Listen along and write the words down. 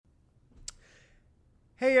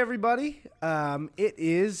Hey, everybody. It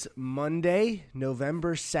is Monday,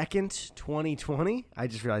 November 2nd, 2020. I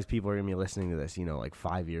just realized people are going to be listening to this, like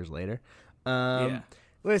 5 years later.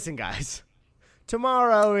 Listen, guys,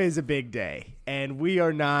 tomorrow is a big day, and we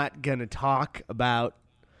are not going to talk about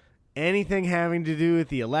anything having to do with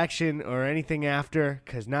the election or anything after,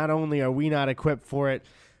 because not only are we not equipped for it,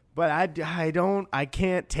 but I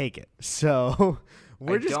can't take it. So...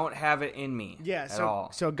 I don't have it in me at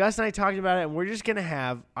all. So Gus and I talked about it, and we're just going to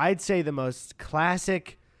have, I'd say, the most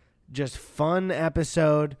classic, just fun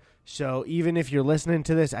episode. So even if you're listening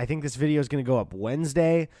to this, I think this video is going to go up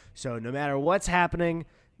Wednesday. So no matter what's happening,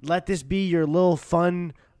 let this be your little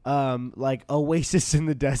fun, like oasis in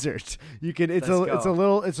the desert. You can. It's a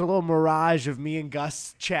little mirage of me and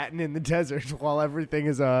Gus chatting in the desert while everything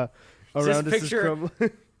is around us is crumbling.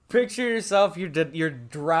 Picture yourself, you're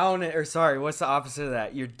drowning, or sorry, what's the opposite of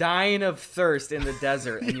that? You're dying of thirst in the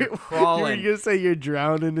desert, and you're crawling. You're going to say you're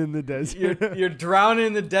drowning in the desert. You're drowning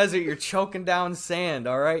in the desert, you're choking down sand,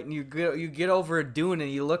 all right? And you get over a dune,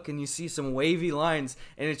 and you look, and you see some wavy lines,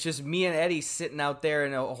 and it's just me and Eddie sitting out there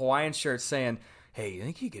in a Hawaiian shirt saying, hey, you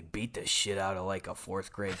think you could beat the shit out of, like, a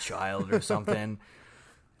fourth grade child or something?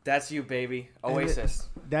 That's you, baby. Oasis.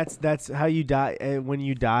 That's how you die. When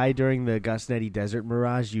you die during the Gus and Eddy Desert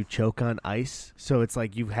Mirage, you choke on ice. So it's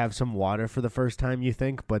like you have some water for the first time, you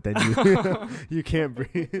think, but then you you can't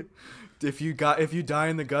breathe. If you die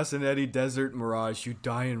in the Gus and Eddy Desert Mirage, you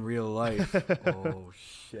die in real life. Oh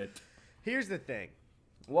shit. Here's the thing.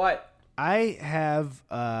 What? I have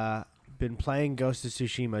been playing Ghost of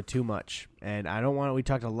Tsushima too much, and I don't want to. We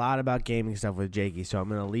talked a lot about gaming stuff with Jakey, so I'm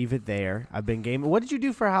going to leave it there. I've been gaming. What did you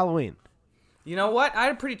do for Halloween? You know what? I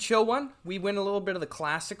had a pretty chill one. We went a little bit of the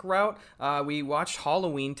classic route. We watched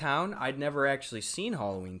Halloween Town. I'd never actually seen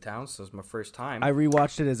Halloween Town, so it was my first time. I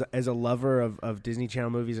rewatched it as a lover of Disney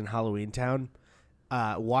Channel movies and Halloween Town.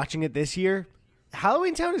 Watching it this year,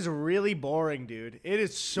 Halloween Town is really boring, dude. It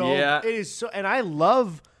is so. Yeah. It is so, and I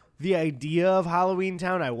love the idea of Halloween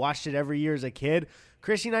Town. I watched it every year as a kid.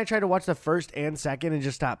 Chrissy and I tried to watch the first and second and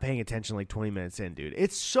just stopped paying attention like 20 minutes in, dude.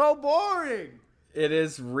 It's so boring. It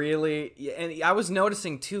is really, and I was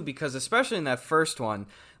noticing too, because especially in that first one,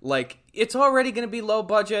 like, it's already going to be low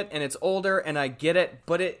budget and it's older, and I get it,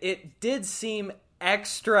 but it did seem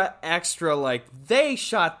extra like they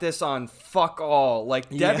shot this on fuck all.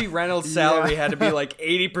 Like, Debbie Reynolds' salary had to be like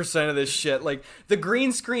 80% of this shit. Like, the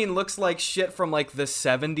green screen looks like shit from like the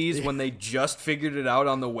 70s when they just figured it out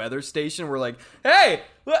on the weather station. We're like, hey,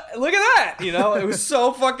 look at that, it was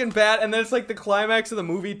so fucking bad. And then it's like the climax of the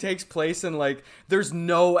movie takes place and like there's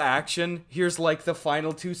no action. Here's like the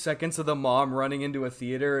final 2 seconds of the mom running into a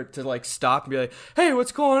theater to like stop and be like, hey,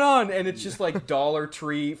 what's going on? And it's just like Dollar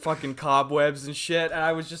Tree fucking cobwebs and shit. And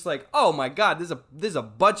I was just like, oh my god, this is a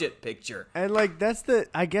budget picture. And like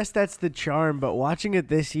I guess that's the charm. But watching it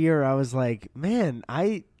this year, I was like, man,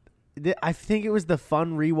 I think it was the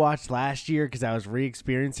fun rewatch last year because I was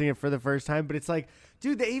re-experiencing it for the first time. But it's like,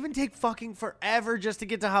 dude, they even take fucking forever just to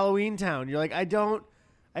get to Halloween Town. You're like, I don't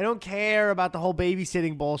care about the whole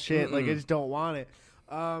babysitting bullshit. Mm-mm. Like, I just don't want it.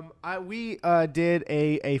 We did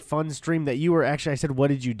a fun stream that you were actually. I said, what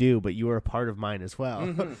did you do? But you were a part of mine as well.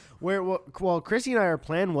 Mm-hmm. Chrissy and I, our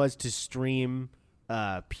plan was to stream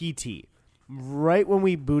PT right when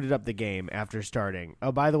we booted up the game after starting.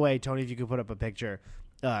 Oh, by the way, Tony, if you could put up a picture.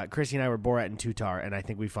 Chrissy and I were Borat and Tutar, and I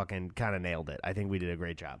think we fucking kind of nailed it. I think we did a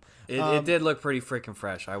great job. It did look pretty freaking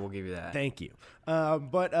fresh. I will give you that. Thank you.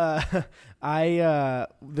 The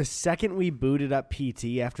second we booted up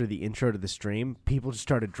PT after the intro to the stream, people just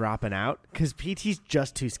started dropping out because PT's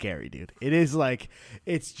just too scary, dude. It is like,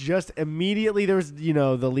 it's just immediately there was,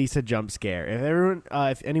 the Lisa jump scare.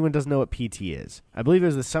 If anyone doesn't know what PT is, I believe it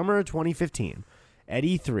was the summer of 2015 at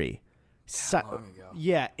E3. Long ago.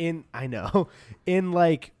 Yeah, I know. In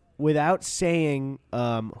like, without saying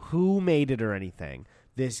who made it or anything,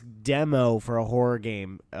 this demo for a horror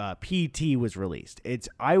game, PT, was released. It's,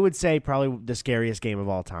 I would say, probably the scariest game of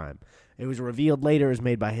all time. It was revealed later it was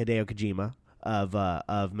made by Hideo Kojima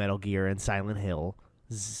of Metal Gear and Silent Hill.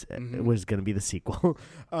 Mm-hmm. It was going to be the sequel.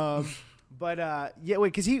 Because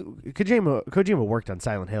Kojima worked on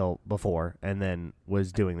Silent Hill before and then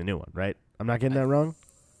was doing the new one, right? I'm not getting that wrong?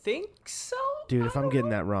 Think so, dude. If I'm getting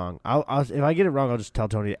that wrong, I'll if I get it wrong, I'll just tell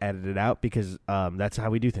Tony to edit it out because that's how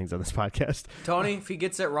we do things on this podcast. Tony, if he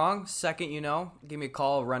gets it wrong, second, give me a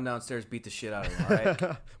call, run downstairs, beat the shit out of him. All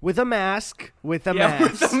right, with a mask, with a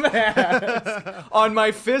mask on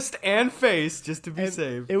my fist and face, just to be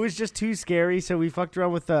safe. It was just too scary, so we fucked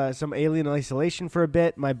around with some Alien Isolation for a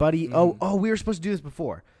bit. My buddy, we were supposed to do this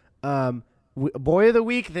before. Boy of the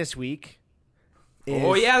week this week.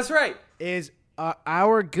 That's right. Is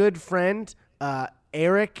our good friend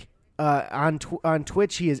Eric on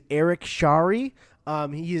Twitch. He is Eric Shari.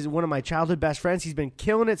 He is one of my childhood best friends. He's been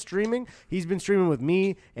killing it streaming. He's been streaming with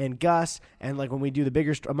me and Gus, and like when we do the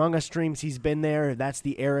bigger Among Us streams, he's been there. That's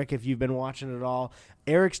the Eric, if you've been watching it all.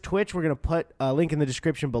 Eric's Twitch, we're going to put a link in the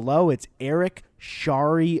description below. It's Eric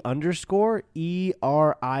Shari _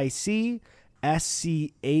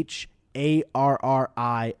 ERICSCHARRI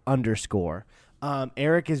 _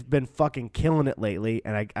 Eric has been fucking killing it lately,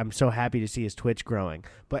 and I'm so happy to see his Twitch growing.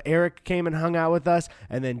 But Eric came and hung out with us,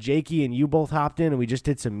 and then Jakey and you both hopped in, and we just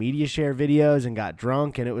did some media share videos and got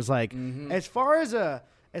drunk, and it was like, as far as a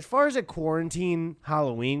quarantine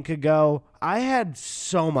Halloween could go, I had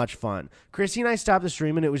so much fun. Chrissy and I stopped the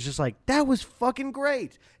stream, and it was just like, that was fucking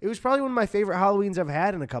great. It was probably one of my favorite Halloweens I've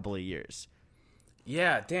had in a couple of years.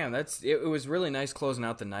 Yeah, damn, it was really nice closing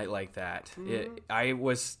out the night like that. It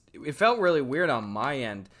felt really weird on my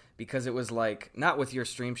end because it was like, not with your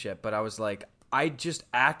stream shit, but I was like, I just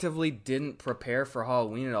actively didn't prepare for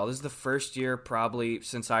Halloween at all. This is the first year probably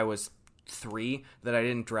since I was 3 that I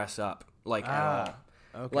didn't dress up at all.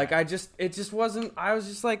 Okay. Like I was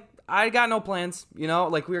just like, I got no plans,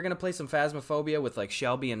 like we were going to play some Phasmophobia with like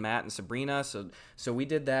Shelby and Matt and Sabrina. So we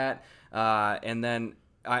did that. And then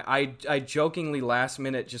I jokingly last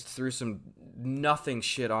minute just threw some nothing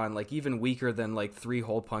shit on, like even weaker than like 3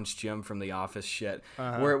 Hole Punch Jim from The Office shit,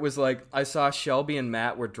 where it was like I saw Shelby and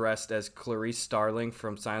Matt were dressed as Clarice Starling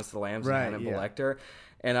from Silence of the Lambs and Hannibal Lecter,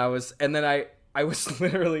 and I was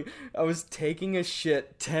taking a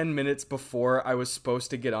shit 10 minutes before I was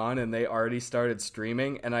supposed to get on, and they already started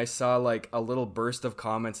streaming, and I saw like a little burst of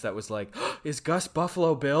comments that was like, is Gus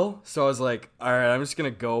Buffalo Bill? So I was like, all right, I'm just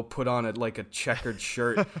gonna go put on a checkered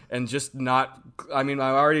shirt and just not, I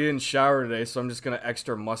already didn't shower today, so I'm just gonna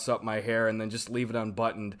extra muss up my hair and then just leave it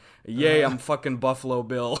unbuttoned. Yay, I'm fucking Buffalo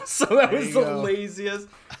Bill. So that was the laziest.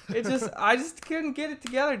 I just couldn't get it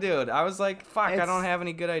together, dude. I was like, fuck, I don't have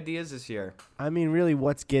any good ideas this year. Really,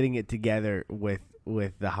 what's getting it together with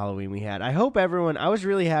the Halloween we had? I was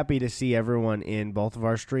really happy to see everyone in both of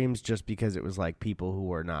our streams, just because it was like people who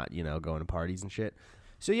were not, going to parties and shit.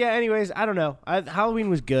 So yeah, anyways, I don't know.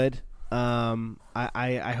 Halloween was good.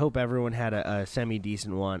 I hope everyone had a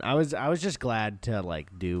semi-decent one. I was just glad to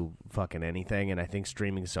like do fucking anything, and I think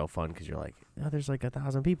streaming is so fun because you're like, oh, there's like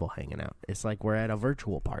 1,000 people hanging out. It's like we're at a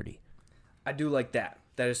virtual party. I do like that.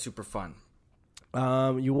 That is super fun.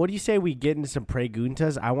 What do you say we get into some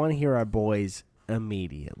preguntas? I want to hear our boys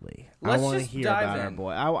immediately. I want to hear about our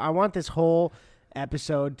boy. I want this whole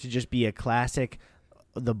episode to just be a classic.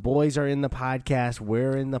 The boys are in the podcast.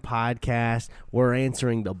 We're in the podcast. We're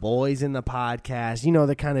answering the boys in the podcast.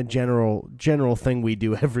 The kind of general thing we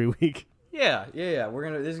do every week. Yeah.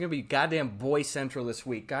 This is gonna be goddamn boy central this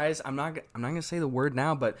week, guys. I'm not gonna say the word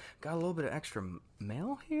now, but got a little bit of extra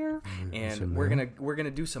mail here, and we're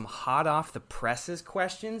gonna do some hot off the presses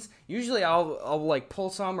questions. Usually I'll like pull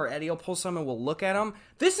some, or Eddie will pull some, and we'll look at them.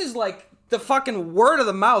 This is like the fucking word of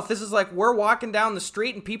the mouth. This is like we're walking down the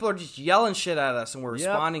street and people are just yelling shit at us, and we're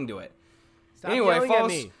responding to it. Stop yelling at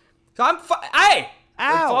me. So hey.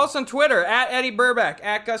 Follow us on Twitter, at Eddie Burback,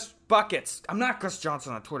 at Gus Buckets. I'm not Gus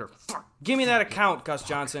Johnson on Twitter. Fuck. Give me that account, Gus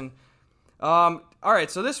Johnson. All right,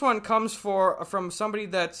 so this one comes from somebody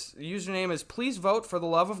that's username is Please Vote for the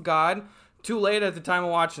Love of God. Too late at the time of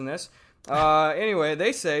watching this. Anyway,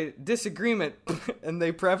 they say, disagreement, and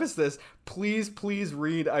they preface this, please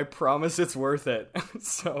read, I promise it's worth it.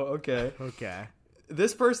 So, okay. Okay.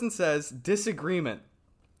 This person says, disagreement.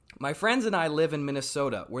 My friends and I live in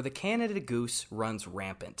Minnesota, where the Canada goose runs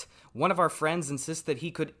rampant. One of our friends insists that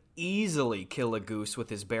he could easily kill a goose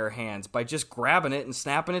with his bare hands by just grabbing it and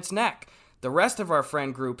snapping its neck. The rest of our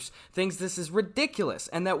friend groups thinks this is ridiculous,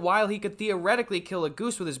 and that while he could theoretically kill a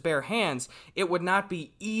goose with his bare hands, it would not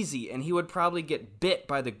be easy, and he would probably get bit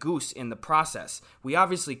by the goose in the process. We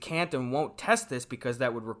obviously can't and won't test this because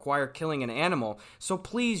that would require killing an animal, so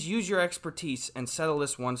please use your expertise and settle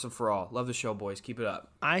this once and for all. Love the show, boys. Keep it up.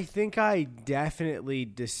 I think I definitely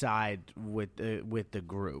decide with the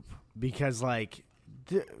group, because like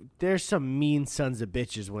there's some mean sons of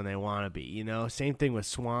bitches when they want to be, Same thing with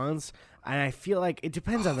swans. And I feel like it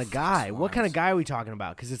depends on the guy. Swans. What kind of guy are we talking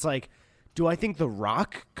about? Because it's like, do I think The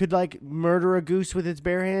Rock could like murder a goose with its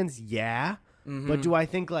bare hands? Yeah. Mm-hmm. But do I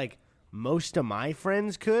think like most of my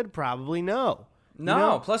friends could? Probably no.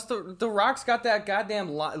 No. Plus the Rock's got that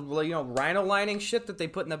goddamn rhino lining shit that they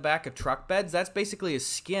put in the back of truck beds. That's basically his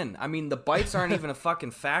skin. The bites aren't even a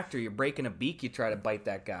fucking factor. You're breaking a beak, you try to bite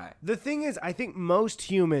that guy. The thing is, I think most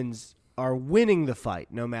humans are winning the fight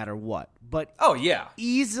no matter what. But oh yeah,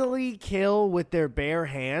 easily kill with their bare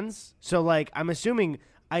hands. So like I'm assuming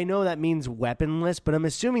I know that means weaponless, but I'm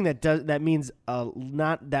assuming that means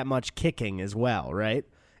not that much kicking as well, right?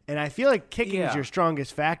 And I feel like kicking is your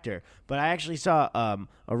strongest factor. But I actually saw a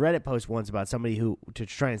Reddit post once about somebody who, to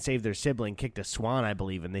try and save their sibling, kicked a swan, I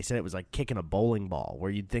believe, and they said it was like kicking a bowling ball,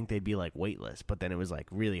 where you'd think they'd be like weightless, but then it was like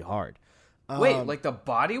really hard. Wait, like the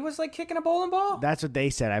body was like kicking a bowling ball? That's what they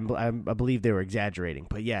said. I believe they were exaggerating,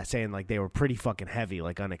 but yeah, saying like they were pretty fucking heavy,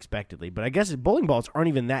 like unexpectedly. But I guess bowling balls aren't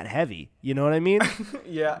even that heavy. You know what I mean?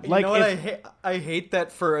 Yeah. Like, you know what? I hate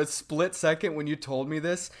that for a split second when you told me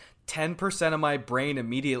this. 10% of my brain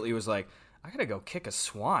immediately was like, I gotta go kick a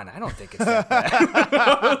swan. I don't think it's that bad.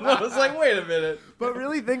 I was like, wait a minute. But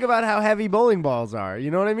really think about how heavy bowling balls are.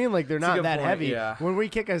 You know what I mean? Like they're not that heavy. Yeah. When we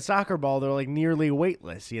kick a soccer ball, they're like nearly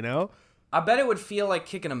weightless, you know? I bet it would feel like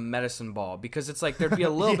kicking a medicine ball because it's like there'd be a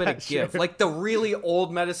little bit of give. Sure. Like the really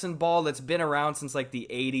old medicine ball that's been around since like the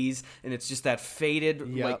 80s and it's just that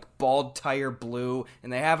faded like bald tire blue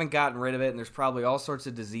and they haven't gotten rid of it and there's probably all sorts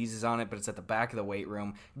of diseases on it, but it's at the back of the weight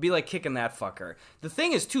room. It'd be like kicking that fucker. The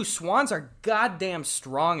thing is, too, swans are goddamn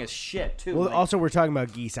strong as shit, too. Well, like, also we're talking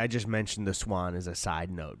about geese. I just mentioned the swan as a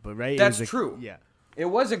side note, but right? That's true. Yeah. It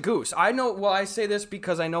was a goose. I know, well, I say this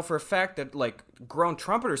because I know for a fact that, like, grown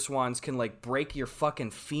trumpeter swans can, like, break your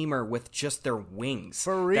fucking femur with just their wings.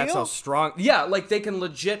 For real? That's how strong. Yeah, like, they can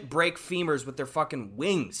legit break femurs with their fucking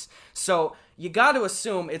wings. So, you got to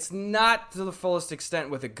assume it's not to the fullest extent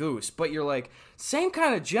with a goose, but you're like, same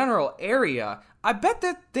kind of general area. I bet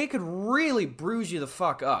that they could really bruise you the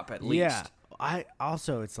fuck up, at least. Yeah.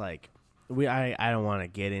 It's like... I don't want to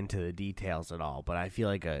get into the details at all, but I feel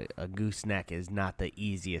like a gooseneck is not the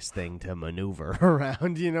easiest thing to maneuver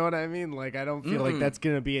around. You know what I mean? Like, I don't feel like that's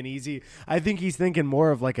going to be an easy... I think he's thinking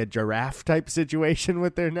more of like a giraffe type situation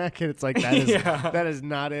with their neck, and it's like, that is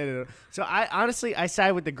not it. So I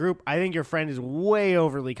side with the group. I think your friend is way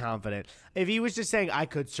overly confident. If he was just saying, I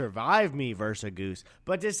could survive me versus a goose,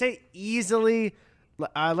 but to say easily,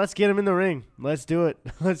 let's get him in the ring. Let's do it.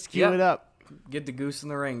 Let's cue it up. Get the goose in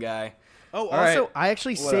the ring, guy. Oh, also, I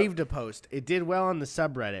actually saved a post. It did well on the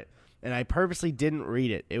subreddit, and I purposely didn't read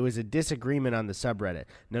it. It was a disagreement on the subreddit.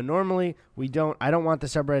 Now, normally, I don't want the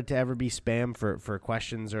subreddit to ever be spam for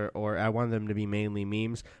questions, or I want them to be mainly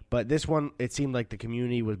memes. But this one, it seemed like the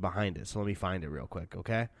community was behind it, so let me find it real quick,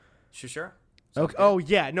 okay? Sure. Okay. Oh,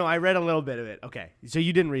 yeah. No, I read a little bit of it. Okay. So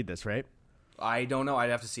you didn't read this, right? I don't know.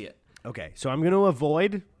 I'd have to see it. Okay. So I'm going to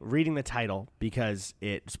avoid reading the title because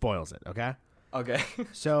it spoils it, okay? Okay.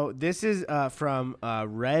 So this is from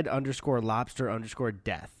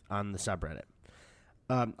red_lobster_death on the subreddit.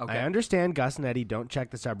 Okay. I understand Gus and Eddy don't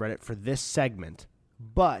check the subreddit for this segment,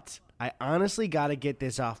 but I honestly got to get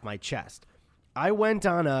this off my chest. I went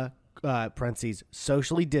on a, parentheses,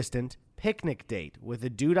 socially distant picnic date with a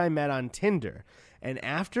dude I met on Tinder, and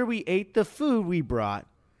after we ate the food we brought,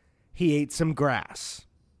 he ate some grass.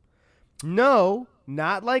 No,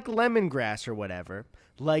 not like lemongrass or whatever,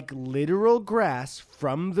 like literal grass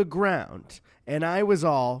from the ground. And I was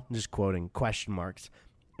all, just quoting question marks,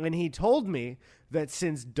 and he told me that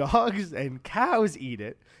since dogs and cows eat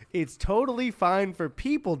it, it's totally fine for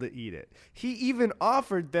people to eat it. He even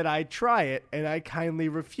offered that I try it, and I kindly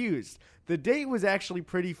refused. The date was actually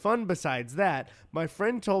pretty fun besides that. My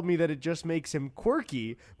friend told me that it just makes him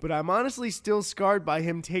quirky, but I'm honestly still scarred by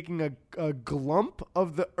him taking a glump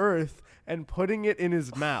of the earth and putting it in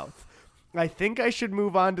his mouth. I think I should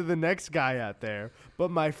move on to the next guy out there,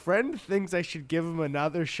 but my friend thinks I should give him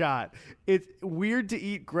another shot. It's weird to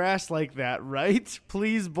eat grass like that, right?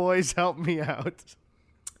 Please, boys, help me out.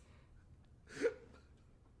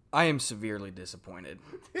 I am severely disappointed.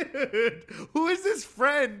 Dude, who is this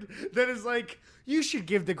friend that is like, you should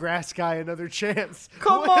give the grass guy another chance?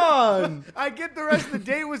 Come on! I get the rest of the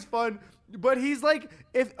day was fun, but he's like,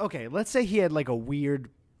 let's say he had like a weird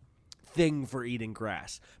thing for eating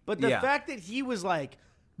grass. But the fact that he was like,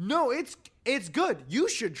 no, it's good. You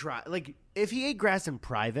should try. Like, if he ate grass in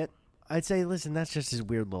private, I'd say, listen, that's just his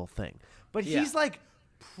weird little thing. But he's like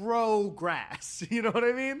pro grass. You know what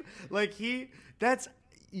I mean? Like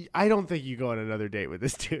I don't think you go on another date with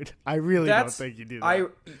this dude. I really don't think you do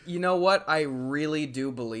that. You know what? I really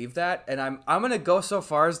do believe that. And I'm going to go so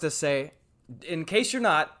far as to say, in case you're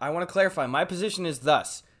not, I want to clarify. My position is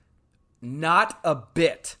thus. Not a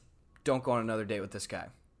bit. Don't go on another date with this guy.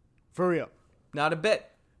 For real. Not a bit.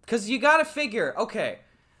 Because you got to figure, okay,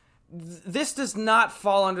 this does not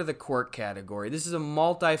fall under the quirk category. This is a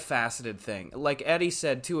multifaceted thing. Like Eddy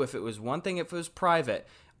said, too, if it was one thing, if it was private.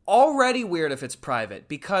 Already weird if it's private.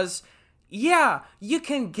 Because, yeah, you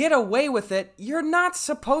can get away with it. You're not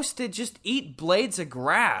supposed to just eat blades of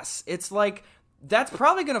grass. It's like that's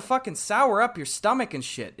probably gonna fucking sour up your stomach and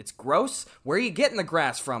shit. It's gross. Where are you getting the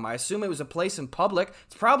grass from? I assume it was a place in public.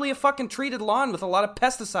 It's probably a fucking treated lawn with a lot of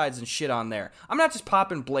pesticides and shit on there. I'm not just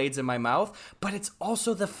popping blades in my mouth, but it's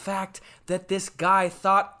also the fact that this guy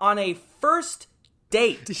thought on a first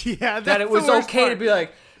date that it was okay to be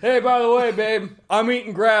like, hey, by the way, babe, I'm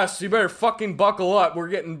eating grass, so you better fucking buckle up. We're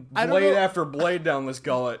getting blade after blade down this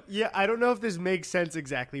gullet. Yeah, I don't know if this makes sense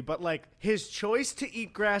exactly, but like his choice to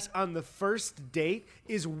eat grass on the first date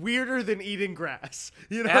is weirder than eating grass.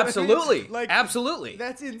 You know Absolutely. what I mean? Like, absolutely.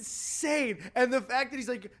 That's insane. And the fact that he's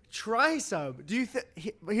like, try some.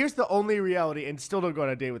 Here's the only reality, and still don't go on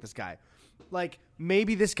a date with this guy. Like,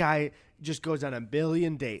 maybe this guy just goes on a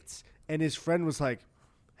billion dates, and his friend was like,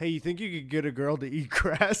 hey, you think you could get a girl to eat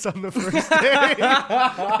grass on the first date?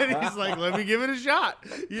 And he's like, let me give it a shot.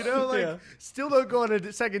 You know, like, still don't go on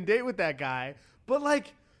a second date with that guy. But,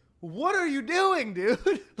 like, what are you doing, dude?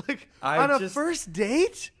 Like, on a first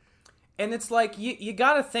date? And it's like, you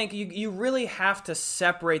gotta think, you really have to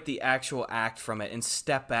separate the actual act from it and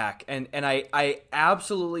step back. And I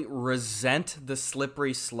absolutely resent the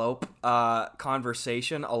slippery slope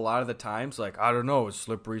conversation a lot of the times. Like, I don't know,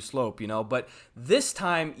 slippery slope, you know? But this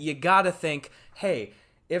time, you gotta think, hey,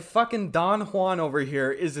 if fucking Don Juan over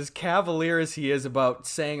here is as cavalier as he is about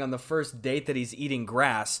saying on the first date that he's eating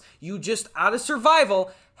grass, you just, out of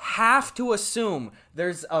survival, have to assume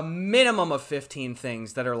there's a minimum of 15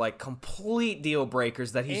 things that are like complete deal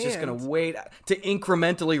breakers that he's just going to wait to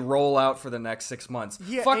incrementally roll out for the next 6 months.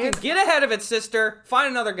 Yeah, fucking get ahead of it, sister. Find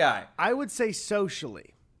another guy. I would say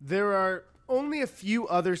socially, there are only a few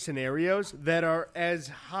other scenarios that are as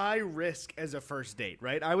high risk as a first date,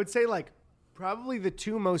 right? I would say like probably the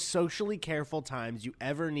two most socially careful times you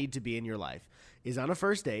ever need to be in your life is on a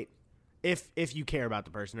first date, if you care about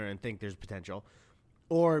the person and think there's potential,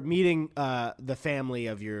 or meeting the family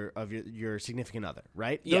of your significant other,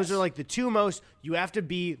 right? Yes. Those are like the two most, you have to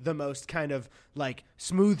be the most kind of like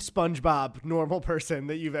smooth SpongeBob normal person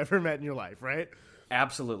that you've ever met in your life, right?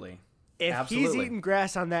 Absolutely. If he's eating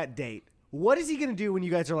grass on that date, what is he going to do when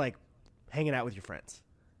you guys are like hanging out with your friends?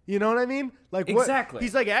 You know what I mean? Like what? Exactly.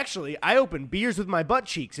 He's like, actually, I open beers with my butt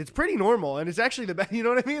cheeks. It's pretty normal, and it's actually the best. You know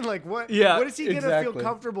what I mean? Like what? Yeah, what is he going to feel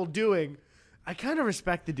comfortable doing? I kind of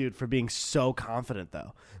respect the dude for being so confident,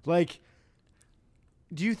 though. Like,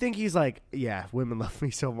 do you think he's like, yeah, women love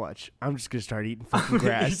me so much, I'm just going to start eating fucking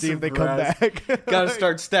grass, see if they come back. Got to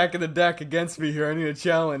start stacking the deck against me here. I need a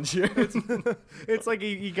challenge here. It's like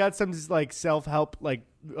he got some like self-help like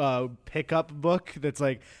pickup book that's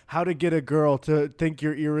like how to get a girl to think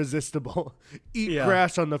you're irresistible. Eat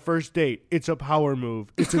grass on the first date. It's a power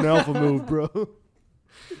move. It's an alpha move, bro.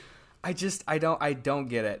 I don't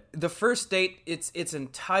get it. The first date, its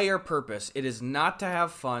entire purpose, it is not to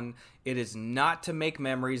have fun. It is not to make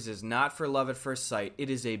memories. It is not for love at first sight. It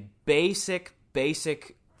is a basic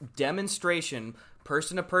demonstration,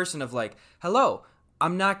 person to person, of like, hello,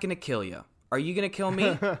 I'm not going to kill you. Are you going to kill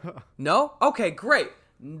me? No? Okay, great.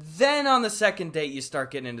 Then on the second date, you start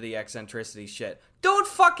getting into the eccentricity shit. Don't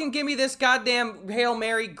fucking give me this goddamn Hail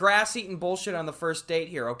Mary grass-eating bullshit on the first date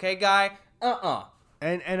here, okay, guy?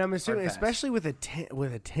 And I'm assuming, especially with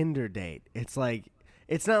a Tinder date, it's like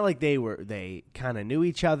it's not like they kind of knew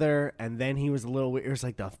each other, and then he was a little weird. It was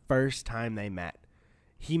like the first time they met.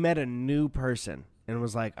 He met a new person and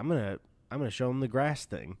was like, I'm gonna show him the grass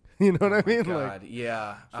thing. You know what I mean? God, like,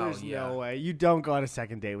 yeah. There's no way you don't go on a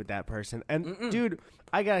second date with that person. And dude,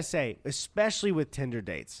 I gotta say, especially with Tinder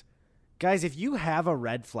dates, guys, if you have a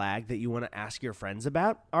red flag that you want to ask your friends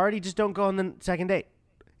about, already just don't go on the second date.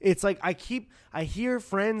 It's like I hear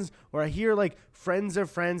friends, or I hear like friends of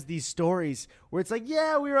friends, these stories where it's like,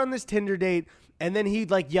 yeah, we were on this Tinder date, and then he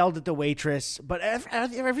like yelled at the waitress, but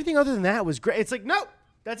everything other than that was great. It's like, no,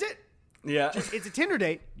 that's it. Yeah. It's a Tinder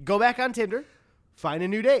date. Go back on Tinder, find a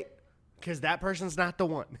new date, because that person's not the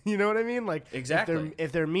one. You know what I mean? Like, exactly.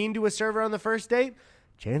 If they're mean to a server on the first date,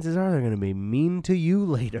 chances are they're going to be mean to you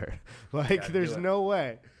later. Like, there's no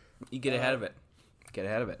way. You get ahead of it. Get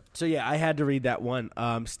ahead of it. So, yeah, I had to read that one.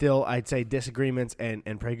 Still, I'd say disagreements and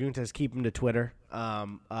preguntas, keep them to Twitter,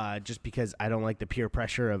 just because I don't like the peer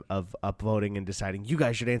pressure of upvoting and deciding you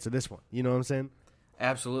guys should answer this one. You know what I'm saying?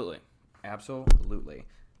 Absolutely.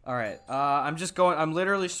 All right. I'm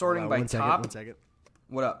literally sorting by top. 1 second.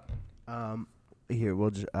 What up? Here,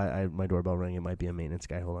 we'll just. My doorbell rang. It might be a maintenance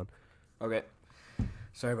guy. Hold on. Okay.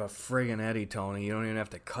 Sorry about friggin' Eddy, Tony. You don't even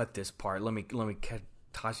have to cut this part. Let me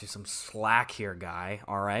toss you some slack here, guy.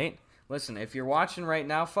 All right. Listen, if you're watching right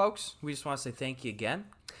now, folks, we just want to say thank you again.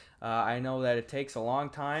 I know that it takes a long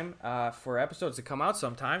time for episodes to come out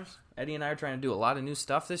sometimes. Eddie and I are trying to do a lot of new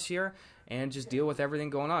stuff this year and just deal with everything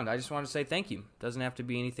going on. I just want to say thank you. Doesn't have to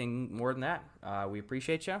be anything more than that. We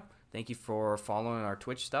appreciate you. Thank you for following our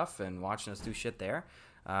Twitch stuff and watching us do shit there.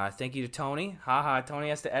 Thank you to Tony. Haha, Tony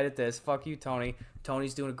has to edit this. Fuck you, Tony.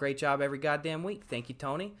 Tony's doing a great job every goddamn week. Thank you,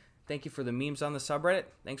 Tony. Thank you for the memes on the subreddit.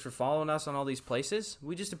 Thanks for following us on all these places.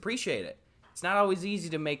 We just appreciate it. It's not always easy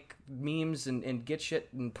to make memes and get shit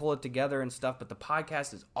and pull it together and stuff, but the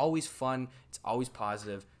podcast is always fun. It's always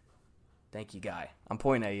positive. Thank you, Guy. I'm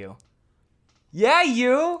pointing at you. Yeah,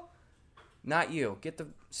 you! Not you.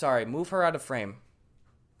 Move her out of frame.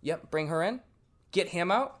 Yep, bring her in. Get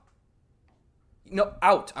him out. No,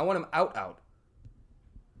 out. I want him out.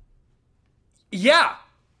 Yeah!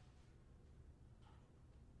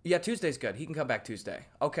 Yeah, Tuesday's good. He can come back Tuesday.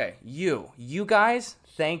 Okay, you guys,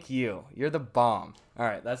 thank you. You're the bomb. All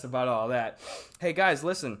right, that's about all that. Hey, guys,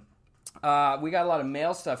 listen. We got a lot of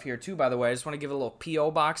mail stuff here, too, by the way. I just want to give a little P.O.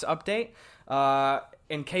 Box update.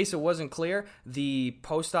 In case it wasn't clear, the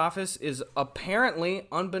post office is apparently,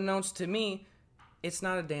 unbeknownst to me, it's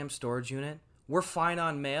not a damn storage unit. We're fine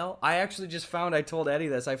on mail. I actually just found, I told Eddie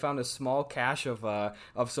this, I found a small cache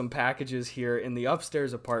of some packages here in the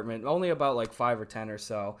upstairs apartment, only about like 5 or 10 or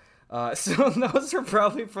so. So those are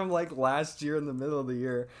probably from like last year in the middle of the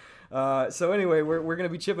year. So anyway, we're going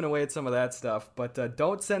to be chipping away at some of that stuff, but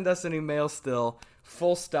don't send us any mail still.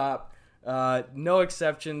 Full stop. No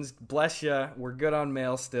exceptions. Bless ya. We're good on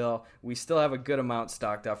mail still. We still have a good amount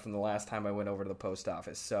stocked up from the last time I went over to the post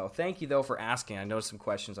office. So thank you, though, for asking. I noticed some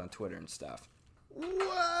questions on Twitter and stuff.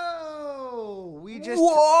 Whoa!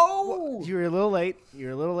 Whoa! You were a little late. You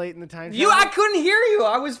were a little late in the time. I couldn't hear you.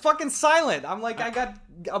 I was fucking silent. I'm like, I got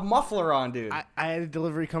a muffler on, dude. I had a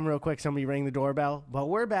delivery come real quick. Somebody rang the doorbell. But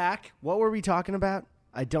we're back. What were we talking about?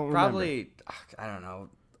 I don't remember. Probably, I don't know,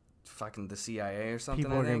 fucking the CIA or something.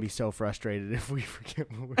 People are going to be so frustrated if we forget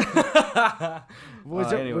what we're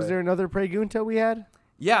Was there another pregunta we had?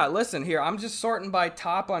 Yeah, listen here. I'm just sorting by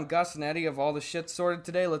top on Gus and Eddie of all the shit sorted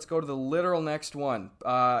today. Let's go to the literal next one.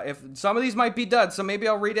 If some of these might be duds, so maybe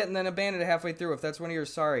I'll read it and then abandon it halfway through. If that's one of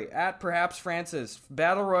yours, sorry. At Perhaps Francis,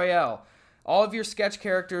 Battle Royale. All of your sketch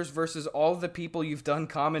characters versus all of the people you've done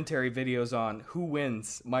commentary videos on. Who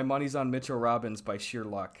wins? My money's on Mitchell Robbins by sheer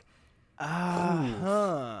luck.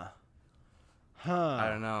 Huh. I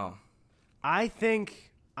don't know. I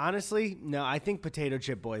think, honestly, no, I think Potato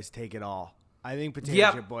Chip Boys take it all. I think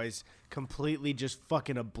Potato Chip Boys completely just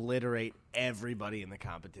fucking obliterate everybody in the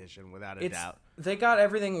competition without a doubt. They got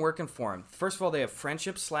everything working for them. First of all, they have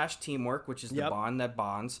friendship / teamwork, which is the bond that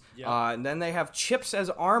bonds. Yep. And then they have chips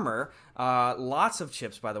as armor. Lots of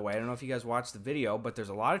chips, by the way. I don't know if you guys watched the video, but there's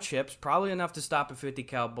a lot of chips. Probably enough to stop a 50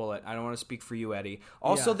 cal bullet. I don't want to speak for you, Eddie.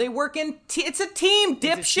 Also, they work in... it's a team,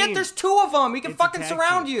 dipshit. There's 2 of them. We can fucking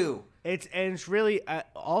surround you. It's really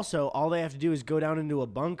also all they have to do is go down into a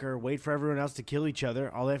bunker, wait for everyone else to kill each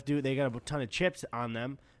other. All they have to do, they got a ton of chips on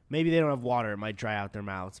them. Maybe they don't have water; it might dry out their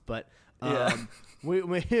mouths. But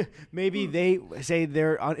maybe they say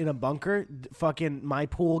they're in a bunker. Fucking my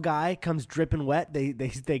pool guy comes dripping wet.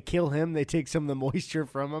 They kill him. They take some of the moisture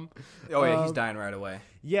from him. Oh yeah, he's dying right away.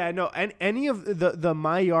 Yeah, no, and any of the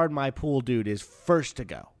my yard my pool dude is first to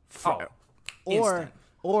go.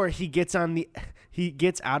 Or he gets on the. He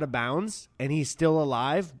gets out of bounds, and he's still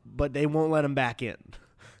alive, but they won't let him back in.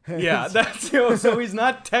 Yeah, that's so he's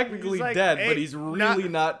not technically dead, but he's really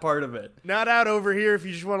not part of it. Not out over here if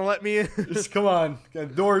you just want to let me in. Just come on.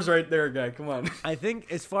 Door's right there, guy. Come on. I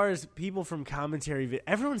think as far as people from commentary,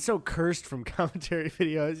 everyone's so cursed from commentary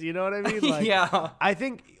videos. You know what I mean? Like, yeah. I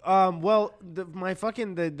think, I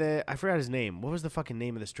forgot his name. What was the fucking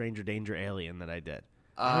name of the Stranger Danger alien that I did?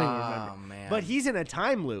 I don't even remember. Man. But he's in a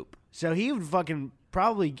time loop, so he would fucking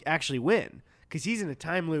probably actually win because he's in a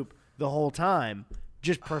time loop the whole time,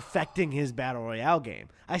 just perfecting his battle royale game.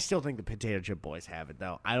 I still think the Potato Chip Boys have it,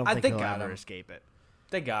 though. I don't think he'll ever escape it.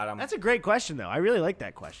 They got him. That's a great question, though. I really like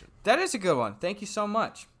that question. That is a good one. Thank you so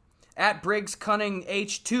much. At Briggs Cunning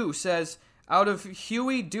H2 says, out of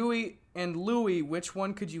Huey, Dewey, and Louie, which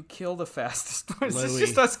one could you kill the fastest? Is this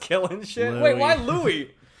just us killing shit? Louie. Wait, why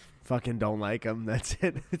Louie? Fucking don't like him. That's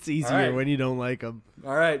it. It's easier when you don't like him.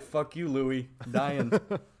 All right, fuck you, Louie. Dying.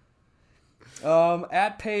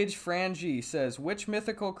 At Paige Frangie says, which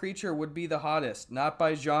mythical creature would be the hottest? Not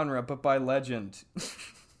by genre, but by legend.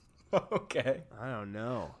 Okay. I don't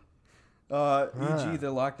know. E.g.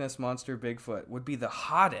 the Loch Ness Monster Bigfoot would be the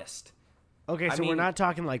hottest. Okay, so we're not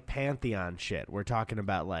talking like Pantheon shit. We're talking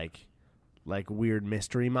about like weird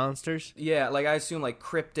mystery monsters. Yeah, like I assume like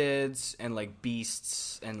cryptids and like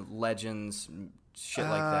beasts and legends, shit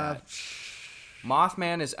like that.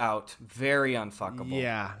 Mothman is out. Very unfuckable.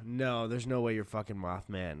 Yeah, no, there's no way you're fucking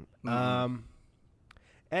Mothman.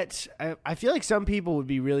 I feel like some people would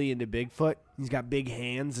be really into Bigfoot. He's got big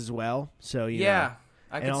hands as well, so you know.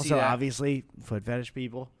 I can and also see that. obviously foot fetish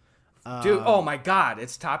people. Dude, oh my god,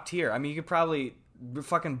 it's top tier. I mean, you could probably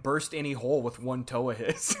fucking burst any hole with one toe of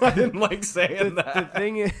his. I didn't like saying that. The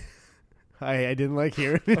thing is, I didn't like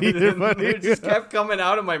hearing it either, buddy. It just kept coming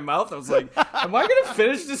out of my mouth. I was like, am I going to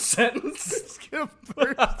finish this sentence? It's going to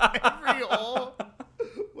burst every hole.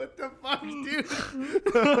 What the fuck, dude?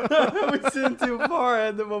 I was in too far. I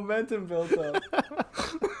had the momentum built up.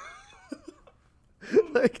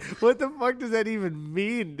 Like, what the fuck does that even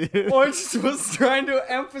mean, dude? Orange was trying to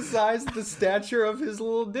emphasize the stature of his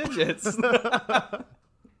little digits.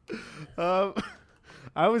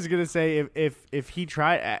 I was gonna say if he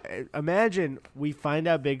tried, imagine we find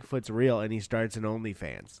out Bigfoot's real and he starts an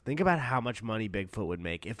OnlyFans. Think about how much money Bigfoot would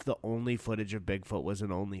make if the only footage of Bigfoot was an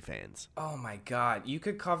OnlyFans. Oh my god, you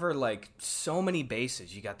could cover like so many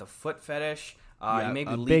bases. You got the foot fetish. You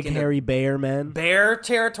maybe leak big into hairy bear man. bear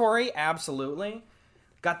territory. Absolutely.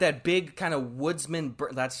 Got that big kind of woodsman.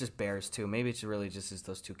 That's just bears too. Maybe it's really just is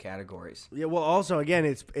those two categories. Yeah. Well, also again,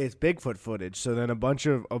 it's Bigfoot footage. So then a bunch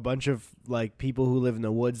of like people who live in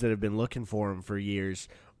the woods that have been looking for him for years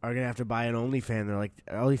are gonna have to buy an OnlyFans.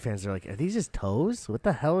 They're like, are these his toes? What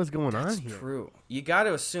the hell is going on here? That's true. You got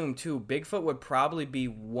to assume too. Bigfoot would probably be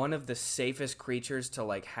one of the safest creatures to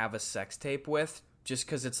like have a sex tape with. Just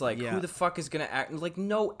because it's like, who the fuck is going to act? Like,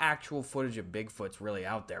 no actual footage of Bigfoot's really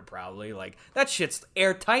out there, probably. Like, that shit's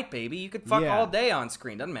airtight, baby. You could fuck all day on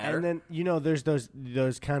screen. Doesn't matter. And then, you know, there's those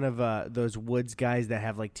kind of, those woods guys that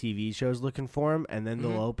have, like, TV shows looking for them, and then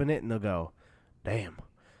they'll open it, and they'll go, damn,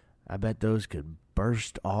 I bet those could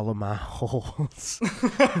burst all of my holes.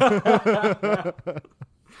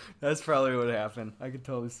 That's probably what happened. I could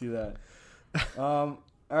totally see that.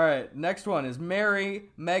 All right, next one is Marry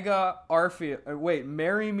Me Garfield.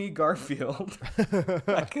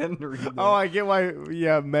 I couldn't read that. Oh, I get why.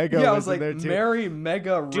 Yeah, Mega. Yeah, I was like, there too. Marry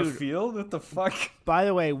Mega Refield. What the fuck? By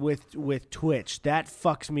the way, with Twitch, that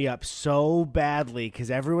fucks me up so badly because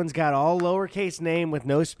everyone's got all lowercase name with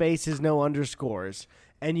no spaces, no underscores,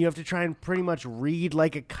 and you have to try and pretty much read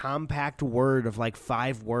like a compact word of like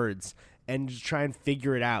 5 words and just try and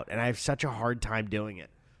figure it out. And I have such a hard time doing it.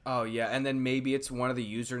 Oh, yeah, and then maybe it's one of the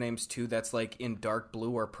usernames, too, that's, like, in dark blue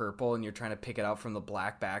or purple, and you're trying to pick it out from the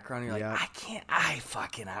black background, and you're like, I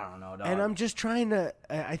don't know, dog. And I'm just trying to,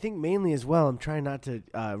 I think mainly as well, I'm trying not to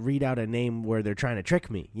read out a name where they're trying to trick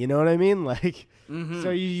me. You know what I mean? Like, so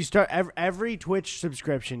you start, every Twitch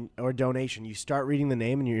subscription or donation, you start reading the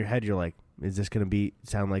name, and in your head, you're like, is this going to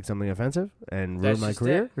sound like something offensive and ruin my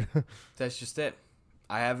career? That's just it.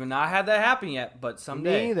 I have not had that happen yet, but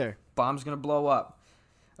someday. Me either. Bomb's going to blow up.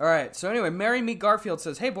 All right, so anyway, Marry Me Garfield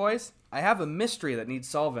says, hey, boys, I have a mystery that needs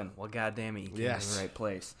solving. Well, goddamn it, you came to the right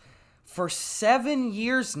place. For 7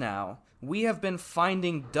 years now, we have been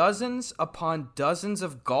finding dozens upon dozens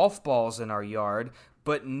of golf balls in our yard,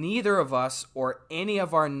 but neither of us or any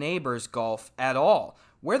of our neighbors golf at all.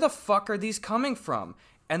 Where the fuck are these coming from?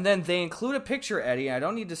 And then they include a picture, Eddie. I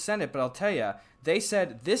don't need to send it, but I'll tell you. They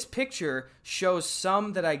said, this picture shows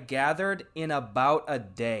some that I gathered in about a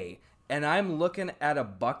day. And I'm looking at a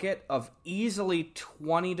bucket of easily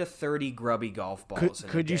 20 to 30 grubby golf balls.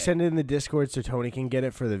 Could you send it in the Discord so Tony can get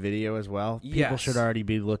it for the video as well? Yes. People should already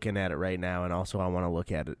be looking at it right now, and also I want to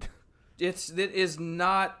look at it. It is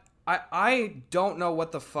not. I don't know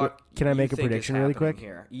what the fuck. Can I make a prediction really quick?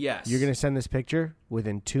 Here. Yes. You're going to send this picture.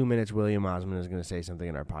 Within 2 minutes, William Osmond is going to say something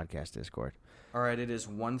in our podcast Discord. All right. It is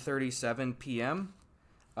 1:37 p.m.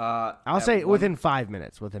 I'll say within 5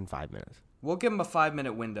 minutes. Within 5 minutes. We'll give him a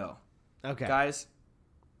 5-minute window. Okay. Guys,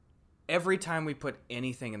 every time we put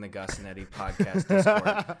anything in the Gus and Eddie podcast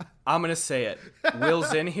Discord, I'm going to say it.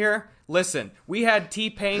 Will's in here. Listen, we had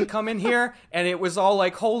T-Pain come in here, and it was all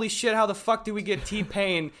like, holy shit, how the fuck did we get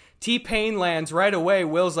T-Pain? T-Pain lands right away.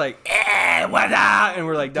 Will's like, what up? And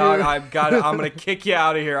we're like, dog, I'm going to kick you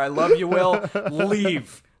out of here. I love you, Will.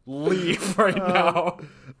 Leave right now.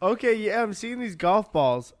 Okay, yeah, I'm seeing these golf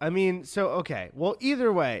balls. I mean, okay. Well,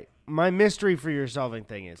 either way. My mystery for your solving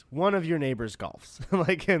thing is one of your neighbors golfs,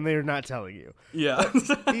 and they're not telling you. Yeah.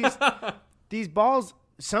 These balls,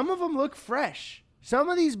 some of them look fresh. Some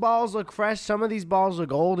of these balls look fresh. Some of these balls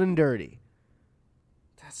look old and dirty.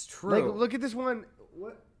 That's true. Like, look at this one.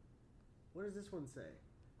 What does this one say?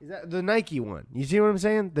 Is that the Nike one? You see what I'm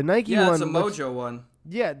saying? The Nike one. Yeah, it's a Mojo one.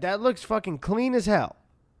 Yeah, that looks fucking clean as hell.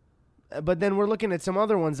 But then we're looking at some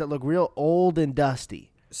other ones that look real old and dusty.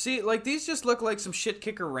 See, like, these just look like some shit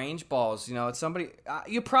kicker range balls. You know, it's somebody...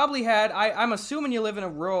 you probably had... I'm assuming you live in a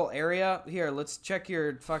rural area. Here, let's check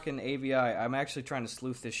your fucking AVI. I'm actually trying to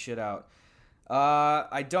sleuth this shit out.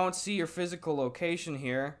 I don't see your physical location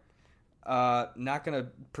here. Not gonna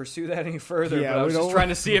pursue that any further, but I was just trying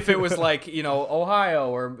to see if it was like, you know,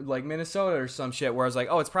 Ohio or like Minnesota or some shit, where I was like,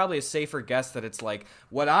 oh, it's probably a safer guess that it's like,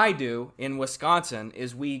 what I do in Wisconsin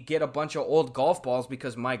is we get a bunch of old golf balls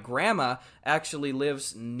because my grandma actually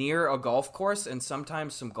lives near a golf course, and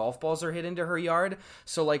sometimes some golf balls are hit into her yard,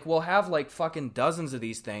 so like we'll have like fucking dozens of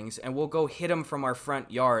these things, and we'll go hit them from our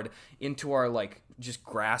front yard into our like just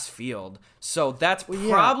grass field. So that's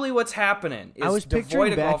probably what's happening. I was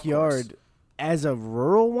picturing backyard as a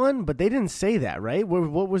rural one, but they didn't say that, right?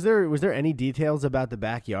 What was there? Was there any details about the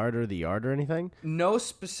backyard or the yard or anything? No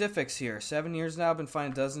specifics here. 7 years now, I've been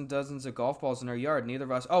finding dozens of golf balls in our yard. Neither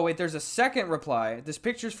of us. Oh wait, there's a second reply. This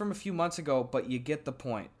picture's from a few months ago, but you get the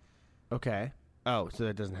point. Okay. Oh, so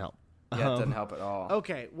that doesn't help. Yeah, it doesn't help at all.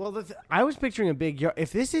 Okay, well, I was picturing a big yard.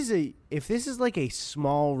 If this is like a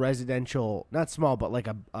small residential, not small, but like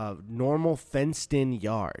a normal fenced-in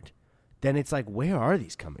yard, then it's like, where are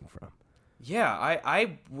these coming from? Yeah,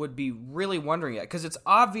 I would be really wondering that, because it's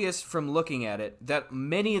obvious from looking at it that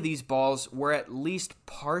many of these balls were at least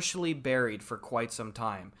partially buried for quite some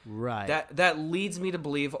time. Right. That leads me to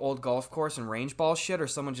believe old golf course and range ball shit, or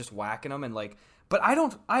someone just whacking them and like... But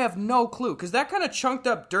I have no clue, because that kind of chunked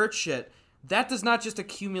up dirt shit, that does not just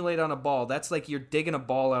accumulate on a ball. That's like you're digging a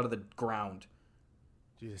ball out of the ground.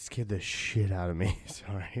 Dude, it scared the shit out of me.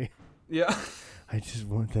 Sorry. Yeah. I just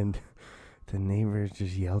want them... The neighbors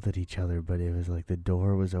just yelled at each other, but it was like the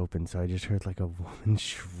door was open, so I just heard like a woman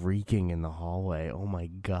shrieking in the hallway. Oh my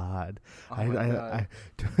god!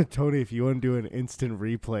 Tony, if you want to do an instant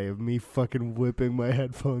replay of me fucking whipping my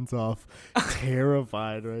headphones off,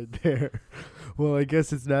 terrified right there. Well, I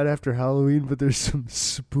guess it's not after Halloween, but there's some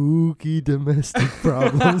spooky domestic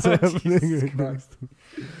problems happening right now.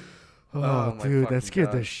 Oh, dude, that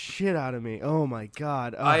scared the shit out of me. Oh my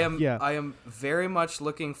god! I am very much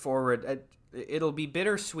looking forward. It'll be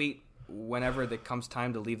bittersweet whenever it comes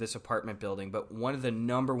time to leave this apartment building, but one of the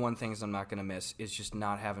number one things I'm not going to miss is just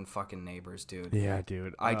not having fucking neighbors, dude. Yeah,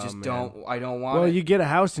 dude. I don't want Well, you get a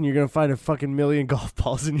house and you're going to find a fucking million golf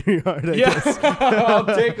balls in your yard, I guess. I'll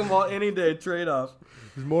take them all any day, trade-off.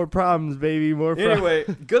 There's more problems, baby, more problems. Anyway,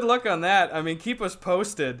 good luck on that. I mean, keep us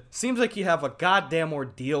posted. Seems like you have a goddamn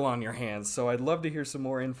ordeal on your hands, so I'd love to hear some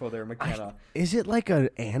more info there, McKenna. Is it like an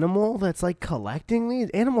animal that's like collecting these?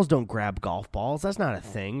 Animals don't grab golf balls. That's not a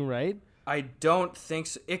thing, right? I don't think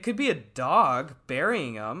so. It could be a dog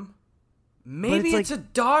burying them. Maybe it's a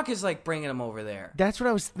dog is like bringing them over there. That's what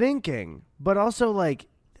I was thinking. But also, like,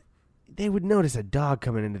 they would notice a dog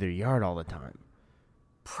coming into their yard all the time.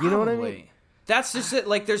 Probably. You know what I mean? That's just it.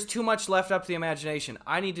 Like, there's too much left up to the imagination.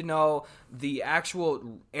 I need to know the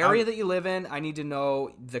actual area that you live in. I need to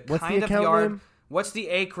know the kind of yard. Name? What's the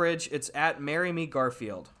acreage? It's at Marry Me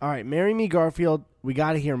Garfield. All right, Marry Me Garfield. We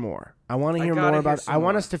got to hear more. I want to hear more about it. I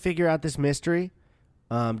want us to figure out this mystery.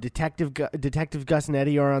 Detective Gus and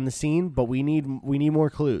Eddy are on the scene, but we need more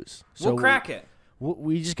clues. So we'll crack it.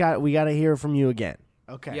 We got to hear from you again.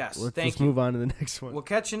 Okay. Yes. Let's move on to the next one. We'll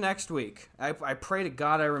catch you next week. I pray to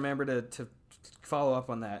God I remember to follow up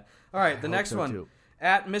on that. All right, the next one. Too.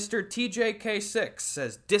 At Mr. TJK6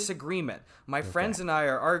 says, disagreement. My friends and I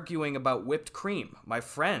are arguing about whipped cream. My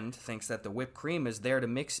friend thinks that the whipped cream is there to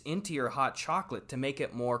mix into your hot chocolate to make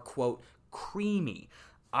it more, quote, creamy.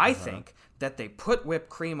 I think that they put whipped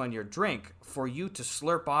cream on your drink for you to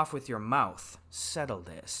slurp off with your mouth. Settle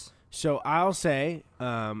this. So I'll say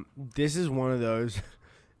this is one of those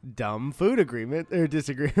dumb food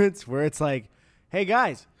disagreements where it's like, hey,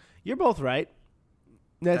 guys, you're both right.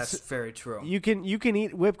 That's very true. You can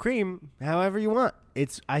eat whipped cream however you want.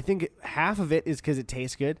 I think half of it is because it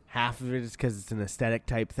tastes good. Half of it is because it's an aesthetic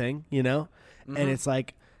type thing, you know? Mm-hmm. And it's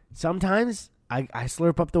like sometimes I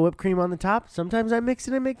slurp up the whipped cream on the top. Sometimes I mix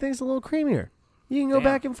it and make things a little creamier. You can go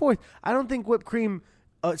back and forth. I don't think whipped cream,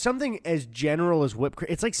 something as general as whipped cream,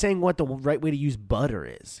 it's like saying what the right way to use butter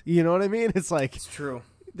is. You know what I mean? It's like... It's true.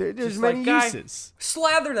 There's many uses.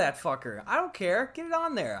 Slather that fucker. I don't care. Get it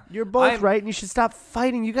on there. You're both right, and you should stop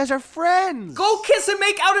fighting. You guys are friends. Go kiss and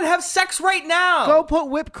make out and have sex right now. Go put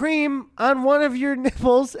whipped cream on one of your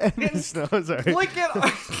nipples and no, sorry. Lick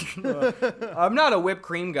it. I'm not a whipped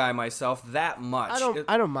cream guy myself that much.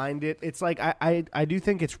 I don't mind it. It's like I do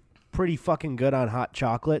think it's pretty fucking good on hot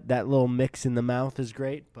chocolate. That little mix in the mouth is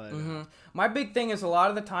great, but my big thing is a lot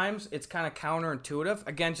of the times it's kind of counterintuitive.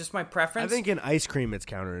 Again, just my preference. I think in ice cream it's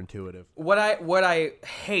counterintuitive. What I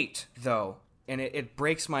hate though and it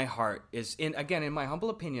breaks my heart, is, in my humble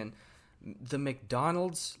opinion, the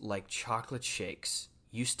McDonald's, like, chocolate shakes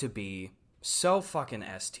used to be so fucking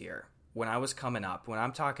S tier when I was coming up. When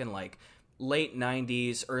I'm talking, like, late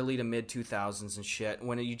 90s, early to mid 2000s and shit,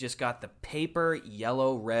 when you just got the paper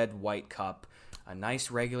yellow, red, white cup, a nice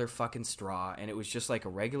regular fucking straw, and it was just like a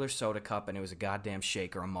regular soda cup, and it was a goddamn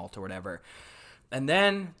shake or a malt or whatever. And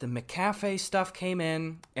then the McCafe stuff came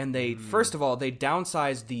in, and they first of all, they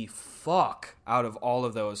downsized the fuck out of all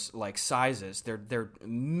of those, like, sizes. They're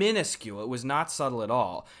minuscule. It was not subtle at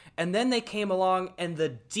all. And then they came along, and the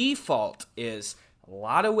default is a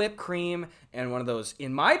lot of whipped cream and one of those,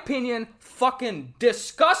 in my opinion, fucking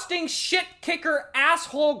disgusting shit kicker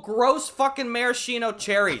asshole gross fucking maraschino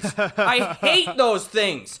cherries. I hate those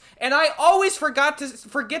things. And I always forget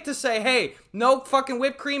to say, hey, no fucking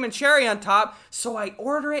whipped cream and cherry on top. So I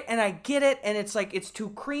order it and I get it, and it's like, it's too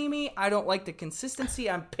creamy. I don't like the consistency.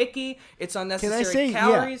 I'm picky. It's unnecessary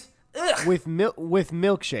calories. Yeah. With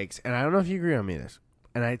milkshakes, and I don't know if you agree on me this,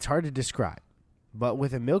 and it's hard to describe, but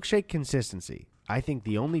with a milkshake consistency, I think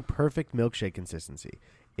the only perfect milkshake consistency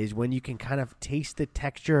is when you can kind of taste the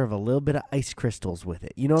texture of a little bit of ice crystals with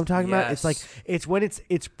it. You know what I'm talking about? It's like, it's when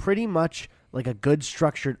it's pretty much like a good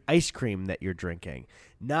structured ice cream that you're drinking.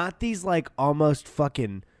 Not these, like, almost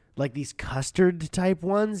fucking, like, these custard type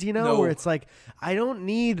ones, you know, No. where it's like, I don't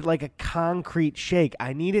need like a concrete shake.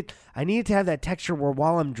 I need it to have that texture where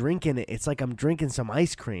while I'm drinking it, it's like I'm drinking some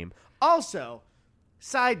ice cream. Also,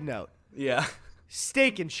 side note, Yeah.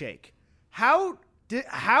 Steak and Shake. How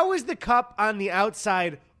is the cup on the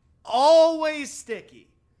outside always sticky?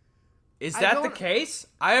 Is that the case?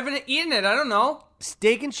 I haven't eaten it. I don't know.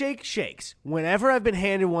 Steak and Shake shakes, whenever I've been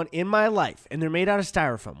handed one in my life, and they're made out of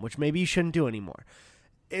styrofoam, which maybe you shouldn't do anymore,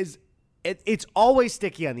 it's always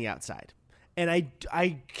sticky on the outside. And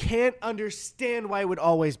I can't understand why it would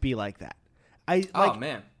always be like that. Oh,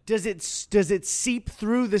 man. Does it seep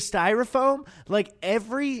through the styrofoam? Like,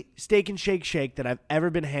 every Steak and Shake that I've ever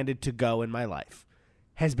been handed to go in my life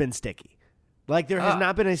has been sticky. Like, there has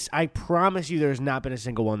not been I promise you there's not been a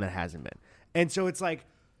single one that hasn't been. And so it's like,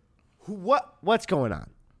 what's going on?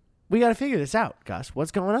 We got to figure this out, Gus.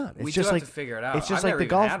 What's going on? We do have to figure it out. It's just I've like the never even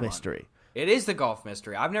golf had one. mystery. It is the golf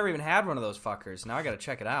mystery. I've never even had one of those fuckers. Now I got to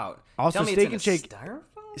check it out. Also, Tell me Steak it's and in a Shake, styrofoam?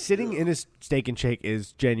 sitting in a Steak and Shake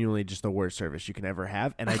is genuinely just the worst service you can ever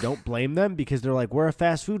have, and I don't blame them because they're like, we're a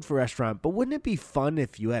fast food restaurant, but wouldn't it be fun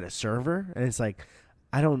if you had a server? And it's like,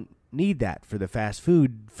 I don't need that for the fast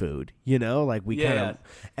food, you know? Like, we kind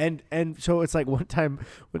of, and so it's like one time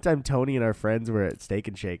Tony and our friends were at Steak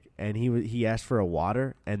and Shake, and he asked for a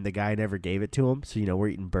water, and the guy never gave it to him. So, you know, we're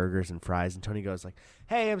eating burgers and fries, and Tony goes like,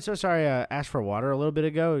 hey, I'm so sorry, I asked for water a little bit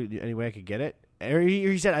ago. Any way I could get it? Or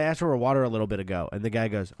he said, I asked for water a little bit ago. And the guy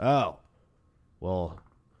goes, oh, well,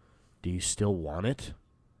 do you still want it?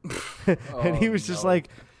 And he was just like,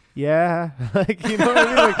 yeah. Like, you know what I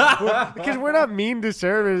mean? Like, because we're not mean to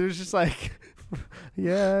servers. It's just like,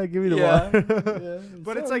 yeah, give me the water.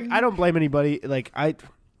 But it's like, I don't blame anybody. Like,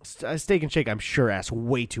 Steak and Shake, I'm sure, asks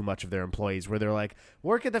way too much of their employees where they're like,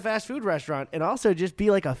 work at the fast food restaurant and also just be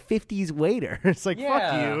like a 50s waiter. It's like,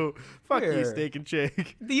 fuck you, Steak and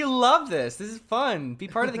Shake. You love this. This is fun. Be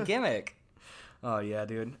part of the gimmick. Oh, yeah,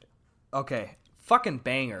 dude. Okay, fucking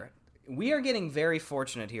banger. We are getting very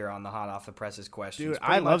fortunate here on the Hot Off the Presses questions. Dude,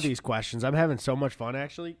 I love these questions. I'm having so much fun,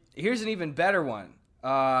 actually. Here's an even better one.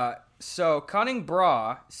 So Cunning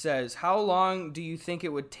Bra says, how long do you think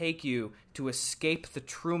it would take you to escape the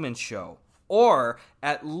Truman Show? Or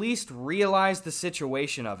at least realize the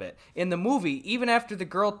situation of it. In the movie, even after the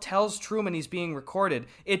girl tells Truman he's being recorded,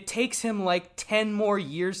 it takes him like 10 more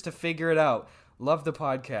years to figure it out. Love the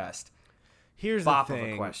podcast. Here's Bop the thing.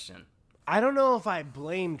 of a question. I don't know if I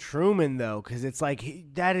blame Truman, though, because it's like,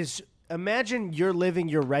 that is, imagine you're living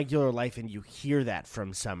your regular life and you hear that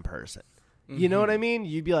from some person. You know what I mean?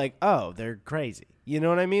 You'd be like, oh, they're crazy. You know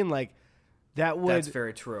what I mean? Like, that's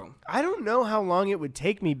very true. I don't know how long it would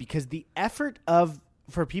take me because the effort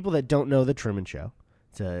for people that don't know The Truman Show,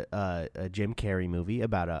 it's a Jim Carrey movie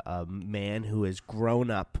about a man who has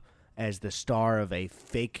grown up as the star of a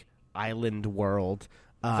fake island world.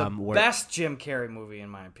 Best Jim Carrey movie, in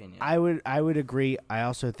my opinion. I would agree. I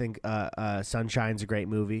also think Sunshine's a great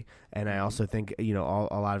movie, and I also think, you know,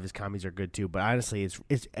 a lot of his comedies are good too. But honestly,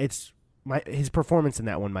 his performance in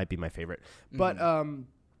that one might be my favorite. But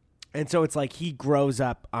and so it's like he grows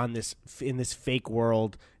up in this fake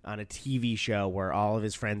world on a TV show where all of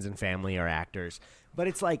his friends and family are actors. But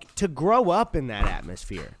it's like, to grow up in that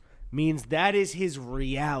atmosphere means that is his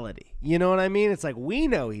reality. You know what I mean? It's like, we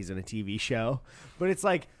know he's in a TV show, but it's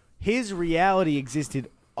like his reality existed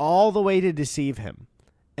all the way to deceive him.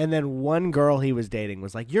 And then one girl he was dating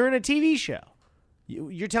was like, "You're in a TV show."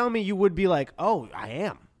 You're telling me you would be like, "Oh, I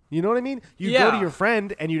am." You know what I mean? You'd go to your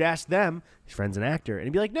friend and you'd ask them, his friend's an actor, and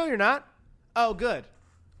he'd be like, "No, you're not." "Oh, good.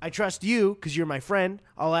 I trust you because you're my friend.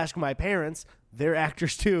 I'll ask my parents. They're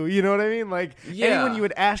actors too." You know what I mean? Like, anyone you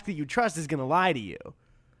would ask that you trust is going to lie to you.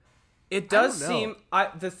 It does seem.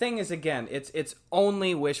 The thing is, again, it's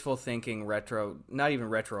only wishful thinking, not even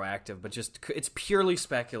retroactive, but just it's purely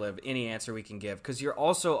speculative. Any answer we can give, because you're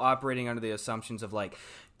also operating under the assumptions of like,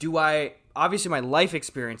 obviously my life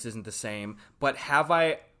experience isn't the same, but have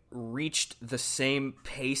I reached the same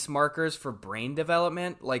pace markers for brain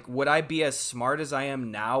development? Like, would I be as smart as I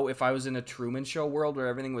am now if I was in a Truman Show world where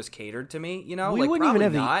everything was catered to me? You know, we like, wouldn't even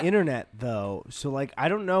have not. the internet though, so like I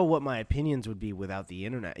don't know what my opinions would be without the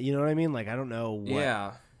internet. You know what I mean? Like, I don't know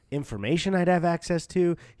what information I'd have access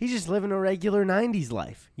to. He's just living a regular 90s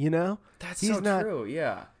life, you know? That's true.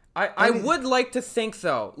 Yeah, I mean, would like to think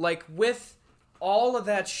though, like with all of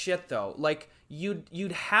that shit though, like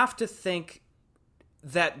you'd have to think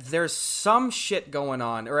that there's some shit going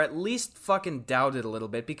on, or at least fucking doubt it a little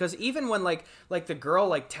bit, because even when like the girl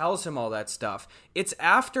like tells him all that stuff, it's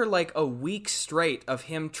after like a week straight of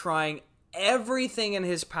him trying everything in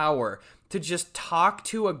his power to just talk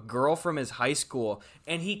to a girl from his high school,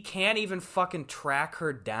 and he can't even fucking track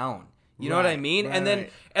her down. You know what I mean? Right,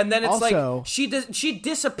 and then it's also, like she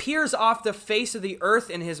disappears off the face of the earth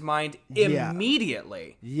in his mind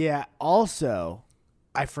immediately. Yeah. Also,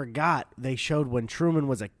 I forgot they showed when Truman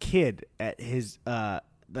was a kid at his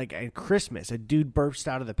like at Christmas, a dude burst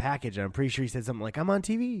out of the package, and I'm pretty sure he said something like, "I'm on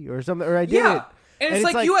TV" or something, or "I did it." And it's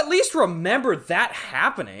like you at least remember that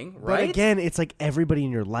happening, right? But again, it's like everybody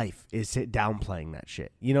in your life is downplaying that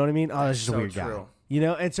shit. You know what I mean? Oh, that's just a weird guy. You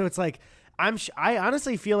know, and so it's like I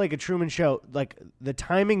honestly feel like a Truman Show, like the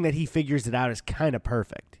timing that he figures it out is kind of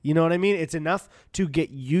perfect. You know what I mean? It's enough to get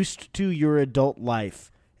used to your adult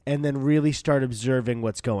life and then really start observing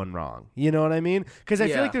what's going wrong. You know what I mean? Because I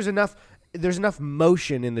feel like there's enough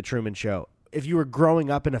motion in the Truman Show. If you were growing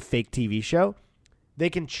up in a fake TV show, they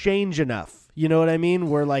can change enough. You know what I mean?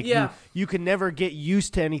 Where like you can never get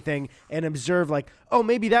used to anything and observe like, oh,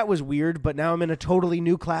 maybe that was weird, but now I'm in a totally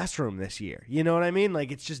new classroom this year. You know what I mean?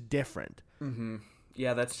 Like, it's just different. Mm-hmm.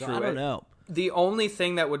 Yeah, that's true. I don't know. The only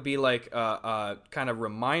thing that would be like a kind of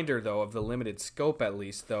reminder, though, of the limited scope, at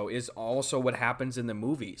least, though, is also what happens in the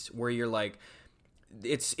movies, where you're like,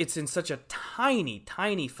 it's in such a tiny,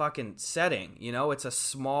 tiny fucking setting. You know, it's a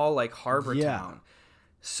small like harbor town.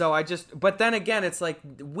 So but then again, it's like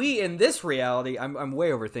in this reality, I'm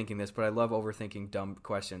way overthinking this, but I love overthinking dumb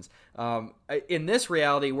questions. In this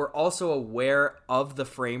reality, we're also aware of the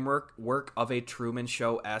framework of a Truman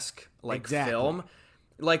Show-esque like film.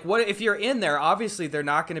 Like, what if you're in there? Obviously, they're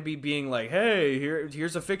not going to be being like, "Hey,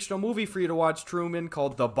 here's a fictional movie for you to watch, Truman,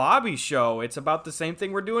 called The Bobby Show. It's about the same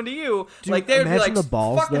thing we're doing to you." Dude, like, they'd be like, the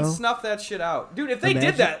balls, "Fucking though. snuff that shit out, dude." If they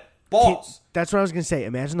did that. Balls. That's what I was going to say.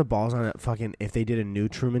 Imagine the balls on it fucking if they did a new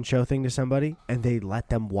Truman Show thing to somebody and they let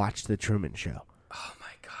them watch the Truman Show. Oh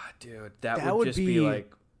my God, dude. That would just be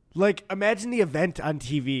like... Like, imagine the event on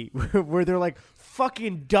TV where they're like,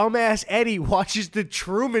 fucking dumbass Eddy watches the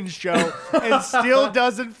Truman Show and still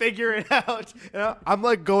doesn't figure it out. And I'm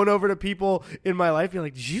like going over to people in my life being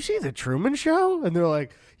like, did you see the Truman Show? And they're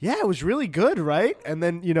like, yeah, it was really good, right? And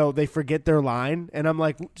then, you know, they forget their line. And I'm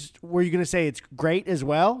like, were you going to say it's great as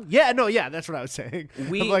well? Yeah, that's what I was saying.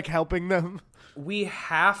 I'm like helping them. We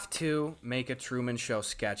have to make a Truman Show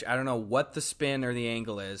sketch. I don't know what the spin or the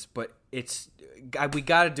angle is, but we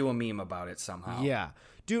got to do a meme about it somehow. Yeah.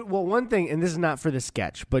 Dude, well, one thing, and this is not for the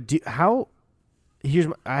sketch, but I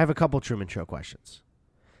have a couple Truman Show questions.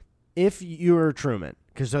 If you were Truman,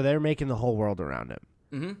 because so they're making the whole world around him,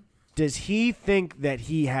 mm-hmm. Does he think that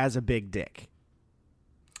he has a big dick?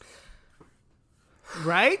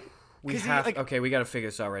 Right? We got to figure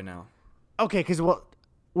this out right now. Okay, because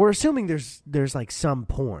we're assuming there's like some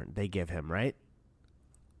porn they give him, right?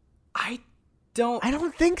 I don't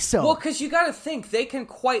think so. Well, because you got to think they can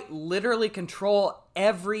quite literally control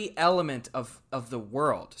every element of the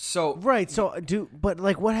world. So right. So but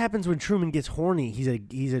like, what happens when Truman gets horny? He's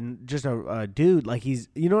just a dude. Like you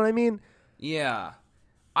know what I mean? Yeah.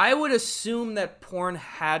 I would assume that porn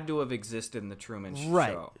had to have existed in the Truman Show.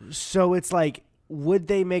 Right. So it's like, would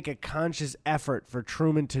they make a conscious effort for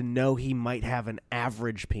Truman to know he might have an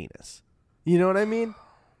average penis? You know what I mean?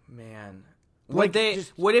 Man. Would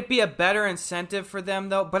it be a better incentive for them,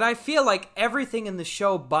 though? But I feel like everything in the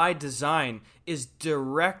show by design is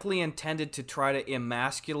directly intended to try to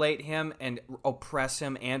emasculate him and oppress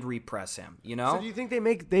him and repress him, you know? So do you think they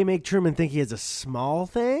make Truman think he has a small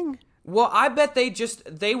thing? Well, I bet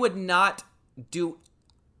they would not do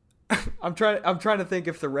I'm trying to think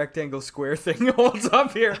if the rectangle square thing holds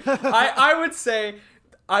up here. I would say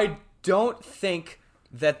I don't think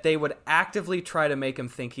that they would actively try to make him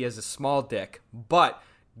think he has a small dick, but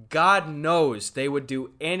God knows they would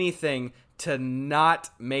do anything to not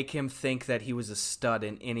make him think that he was a stud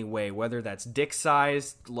in any way, whether that's dick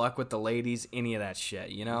size, luck with the ladies, any of that shit,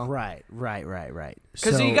 you know? Right.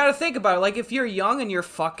 Because you got to think about it. Like, if you're young and you're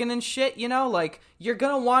fucking and shit, you know, like, you're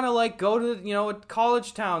going to want to, like, go to, you know, a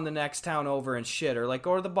college town, the next town over and shit, or, like,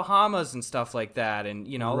 go to the Bahamas and stuff like that, and,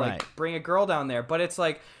 you know, like, bring a girl down there. But it's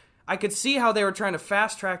like, I could see how they were trying to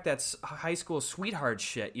fast track that high school sweetheart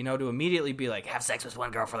shit, you know, to immediately be like, have sex with one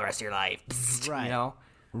girl for the rest of your life. Right. You know?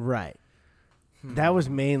 Right. That was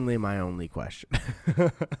mainly my only question.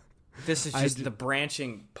 This is just the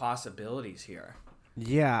branching possibilities here.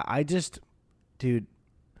 Yeah, dude,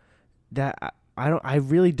 that I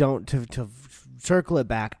really don't, to circle it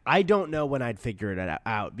back, I don't know when I'd figure it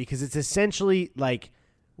out, because it's essentially like,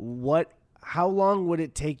 how long would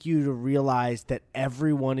it take you to realize that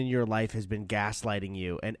everyone in your life has been gaslighting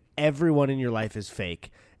you, and everyone in your life is fake,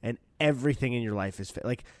 and everything in your life is fake?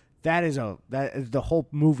 Like, the whole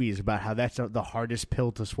movie is about how that's the hardest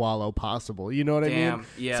pill to swallow possible. You know what I mean?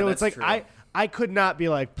 Yeah. So it's like, true. I could not be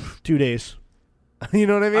like 2 days. You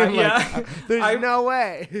know what I mean? Yeah. There's no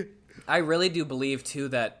way. I really do believe too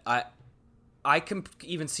that I can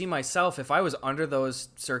even see myself if I was under those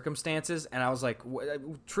circumstances and I was like,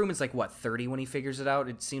 Truman's like what, 30 when he figures it out?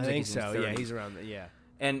 It seems like he's in 30. Yeah, he's around that. Yeah.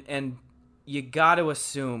 And you got to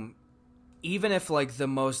assume, even if like the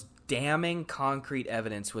most damning concrete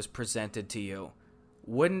evidence was presented to you,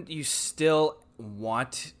 wouldn't you still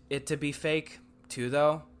want it to be fake too,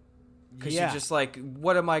 though? Because you're just like,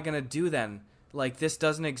 what am I going to do then? Like, this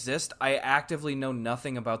doesn't exist. I actively know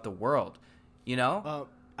nothing about the world, you know?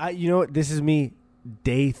 You know what? This is me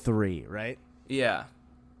day 3, right? Yeah.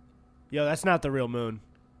 Yo, that's not the real moon.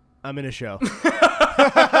 I'm in a show.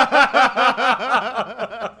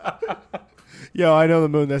 Yo, I know the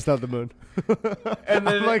moon. That's not the moon. And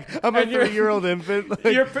then, I'm a 3-year-old infant. Like,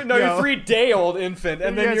 you're 3-day-old infant,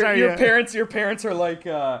 and then your parents are like,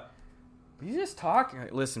 you just talking.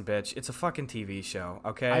 Listen, bitch, it's a fucking TV show,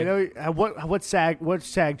 okay? I know. What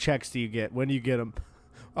SAG checks do you get? When do you get them?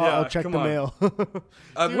 I'll check the mail.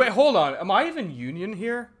 Wait, hold on. Am I even union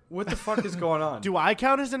here? What the fuck is going on? Do I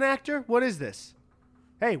count as an actor? What is this?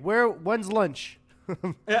 Hey, when's lunch?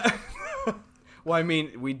 Yeah. Well, I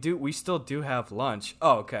mean, we still do have lunch.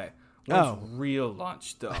 Oh, okay. When's real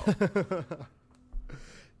lunch, though?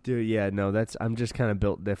 Dude, yeah, no, I'm just kind of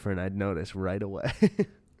built different. I'd notice right away.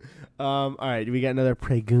 All right, we got another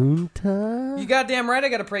pregunta. You goddamn right, I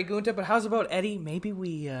got a pregunta. But how's about Eddie? Maybe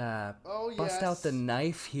we bust out the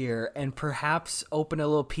knife here and perhaps open a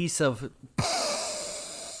little piece of.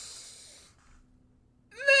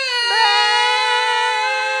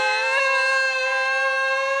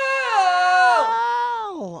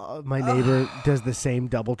 My neighbor does the same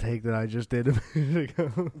double take that I just did a minute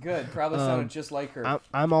ago. Good. Probably sounded just like her.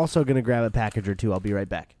 I'm also going to grab a package or two. I'll be right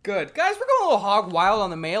back. Good. Guys, we're going a little hog wild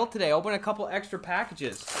on the mail today. Open a couple extra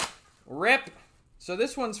packages. Rip. So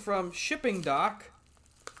this one's from Shipping Doc.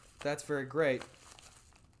 That's very great.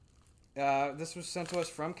 This was sent to us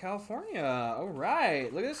from California. All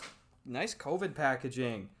right. Look at this nice COVID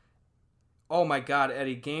packaging. Oh, my God,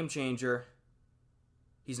 Eddie. Game changer.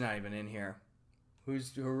 He's not even in here. Who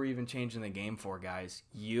are we even changing the game for, guys?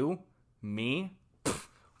 You? Me? Pfft,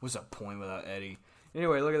 what's the point without Eddie?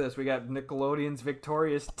 Anyway, look at this. We got Nickelodeon's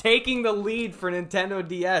Victorious taking the lead for Nintendo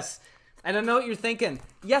DS. And I know what you're thinking.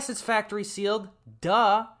 Yes, it's factory sealed.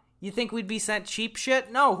 Duh. You think we'd be sent cheap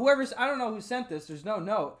shit? No. I don't know who sent this. There's no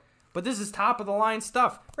note. But this is top of the line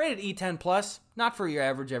stuff. Rated E10+. Not for your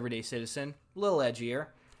average everyday citizen. A little edgier.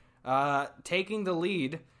 Taking the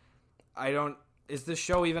lead. Is this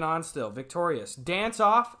show even on still? Victorious. Dance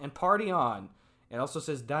off and party on. It also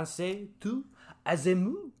says danse tu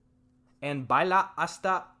azemu and baila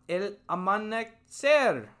hasta el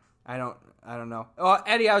amanecer. I don't know. Oh,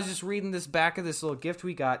 Eddie, I was just reading this back of this little gift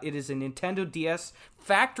we got. It is a Nintendo DS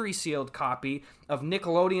factory sealed copy of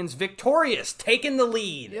Nickelodeon's Victorious, taking the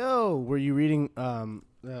lead. Yo, were you reading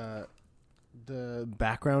the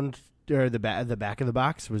background or the back of the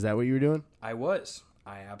box? Was that what you were doing? I was.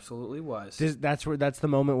 I absolutely was. That's the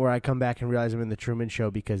moment where I come back and realize I'm in the Truman Show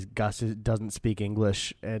because Gus doesn't speak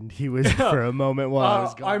English, and he was for a moment while I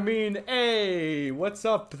was gone. I mean, hey, what's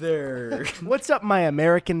up there? What's up, my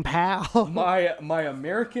American pal? my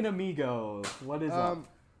American amigo. What is up?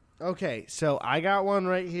 Okay, so I got one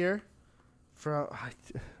right here. I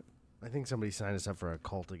think somebody signed us up for a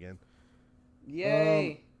cult again.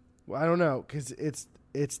 Yay! Well, I don't know because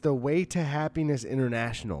It's the Way to Happiness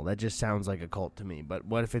International. That just sounds like a cult to me. But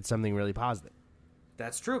what if it's something really positive?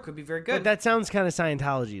 That's true. It could be very good. But that sounds kind of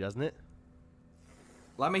Scientology, doesn't it?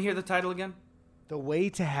 Let me hear the title again. The Way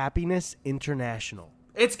to Happiness International.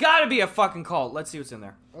 It's got to be a fucking cult. Let's see what's in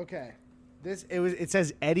there. Okay. It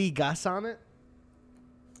says Eddy Gus on it.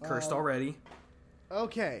 Cursed already.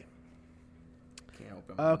 Okay. Can't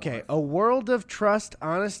open. Okay. A world of trust,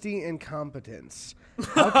 honesty, and competence.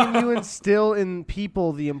 How can you instill in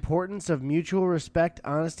people the importance of mutual respect,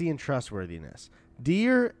 honesty, and trustworthiness?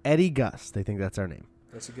 Dear Eddy Gus, they think that's our name.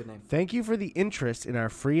 That's a good name. Thank you for the interest in our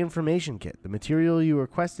free information kit. The material you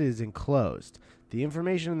requested is enclosed. The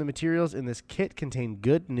information and the materials in this kit contain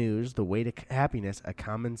good news, the way to happiness, a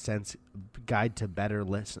common sense guide to better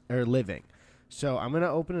living. So I'm going to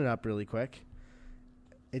open it up really quick.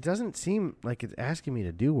 It doesn't seem like it's asking me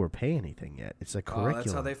to do or pay anything yet. It's a curriculum.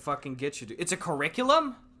 That's how they fucking get you. It's a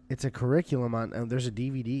curriculum? It's a curriculum on. There's a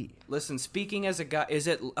DVD. Listen, speaking as a guy, is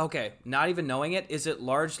it okay? Not even knowing it, is it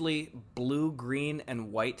largely blue, green,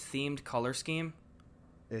 and white themed color scheme?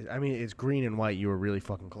 I mean, it's green and white. You were really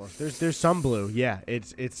fucking close. There's some blue. Yeah,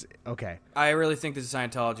 it's okay. I really think this is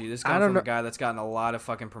Scientology. This comes from a guy that's gotten a lot of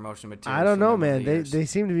fucking promotion material. I don't know, man. They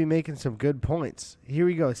seem to be making some good points. Here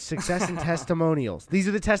we go. Success and testimonials. These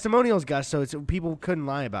are the testimonials, Gus. So people couldn't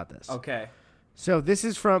lie about this. Okay. So this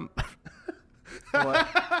is from. What?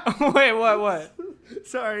 Wait, what?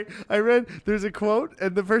 Sorry, I read. There's a quote,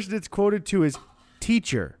 and the person it's quoted to is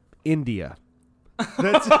 "Teacher, India."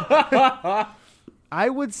 That's. I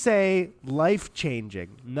would say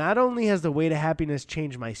life-changing. Not only has the Way to Happiness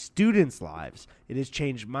changed my students' lives, it has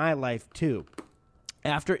changed my life too.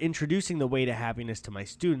 After introducing the Way to Happiness to my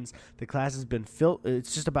students, the class has been filled.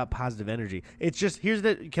 It's just about positive energy. It's just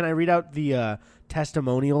Can I read out the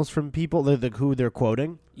testimonials from people who they're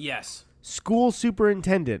quoting? Yes. School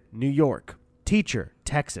superintendent, New York. Teacher,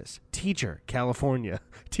 Texas. Teacher, California.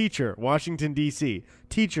 Teacher, Washington, D.C.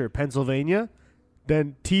 Teacher, Pennsylvania.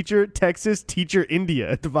 Then teacher, Texas, teacher, India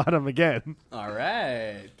at the bottom again. All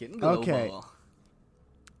right. Getting global. Okay.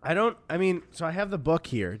 So I have the book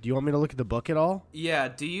here. Do you want me to look at the book at all? Yeah.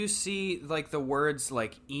 Do you see, like, the words,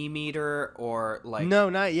 like, e-meter or, like...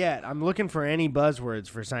 No, not yet. I'm looking for any buzzwords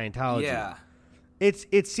for Scientology. Yeah.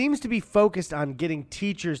 It seems to be focused on getting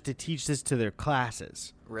teachers to teach this to their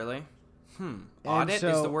classes. Really? Audit?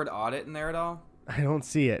 Is the word audit in there at all? I don't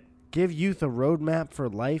see it. Give youth a roadmap for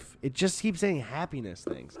life. It just keeps saying happiness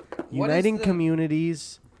things. Uniting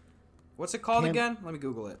communities. What's it called again? Let me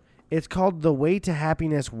Google it. It's called The Way to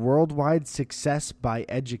Happiness, Worldwide Success by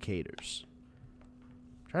Educators.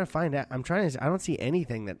 I'm trying to find out. I don't see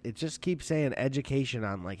anything that it just keeps saying education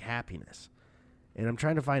on like happiness. And I'm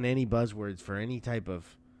trying to find any buzzwords for any type of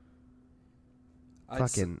I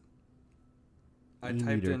typed in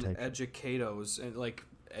educatos and like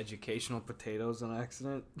educational potatoes on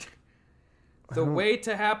accident.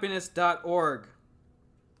 Thewaytohappiness.org.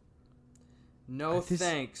 No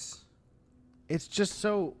thanks. It's just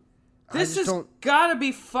so. This has gotta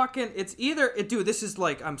be fucking. It's either dude. This is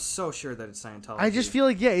like I'm so sure that it's Scientology. I just feel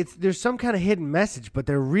like there's some kind of hidden message, but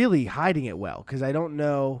they're really hiding it well because I don't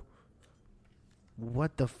know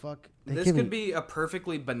what the fuck. This could be a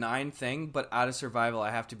perfectly benign thing, but out of survival, I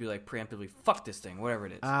have to be like preemptively fuck this thing, whatever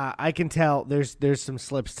it is. I can tell there's some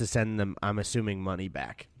slips to send them. I'm assuming money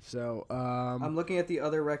back. So I'm looking at the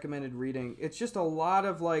other recommended reading. It's just a lot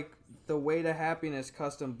of like the Way to Happiness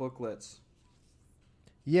custom booklets.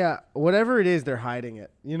 Yeah, whatever it is, they're hiding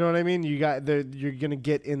it. You know what I mean? You're gonna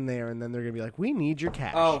get in there, and then they're gonna be like, "We need your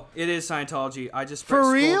cash." Oh, it is Scientology. I just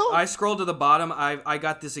real? I scrolled to the bottom. I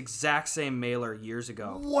got this exact same mailer years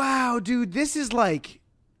ago. Wow, dude, this is like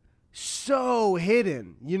so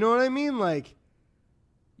hidden. You know what I mean? Like,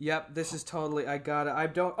 yep, this is totally. I got it. I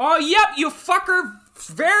don't. Oh, yep, you fucker.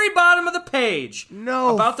 Very bottom of the page.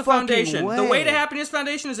 No, about the foundation. Way. The Way to Happiness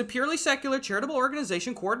Foundation is a purely secular charitable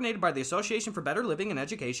organization coordinated by the Association for Better Living and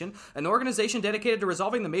Education, an organization dedicated to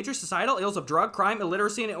resolving the major societal ills of drug, crime,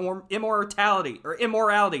 illiteracy, and immorality.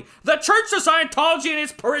 The Church of Scientology and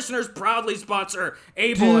its parishioners proudly sponsor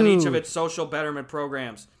ABLE and each of its social betterment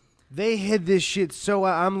programs. They hid this shit so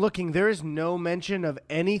I'm looking. There is no mention of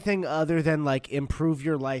anything other than like improve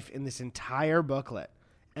your life in this entire booklet.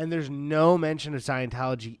 And there's no mention of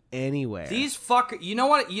Scientology anywhere. These fuckers. You know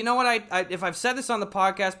what? I if I've said this on the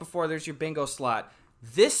podcast before, there's your bingo slot.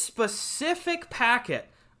 This specific packet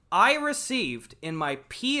I received in my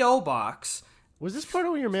P.O. box. Was this part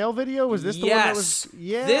of your mail video? Was this the one that was?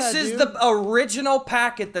 Yeah, this is the original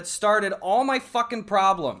packet that started all my fucking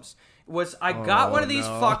problems. I got one of these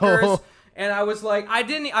fuckers. And I was like,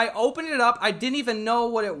 I opened it up. I didn't even know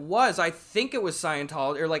what it was. I think it was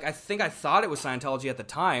Scientology, or like, I thought it was Scientology at the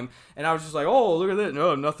time. And I was just like, oh, look at this.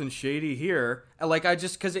 No, nothing shady here. And like,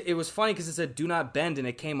 because it was funny because it said do not bend and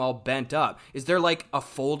it came all bent up. Is there like a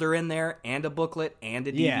folder in there and a booklet and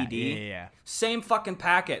a DVD? Yeah. Same fucking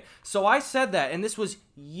packet. So I said that, and this was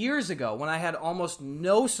years ago when I had almost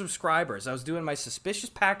no subscribers. I was doing my suspicious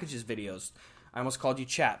packages videos. I almost called you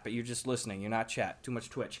chat, but you're just listening. You're not chat. Too much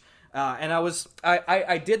Twitch. And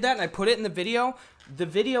I did that and I put it in the video. The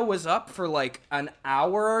video was up for like an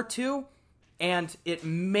hour or two and it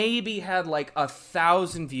maybe had like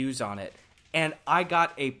 1,000 views on it. And I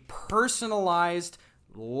got a personalized,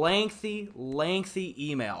 lengthy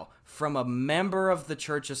email from a member of the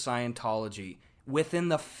Church of Scientology within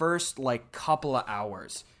the first like couple of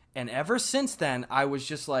hours. And ever since then, I was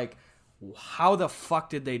just like, how the fuck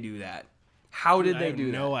did they do that? How did they do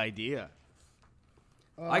that? No idea.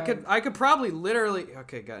 I could probably literally.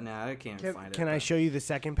 Okay, I can't find it. Can I show you the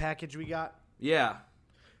second package we got? Yeah.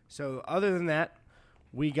 So other than that,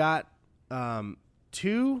 we got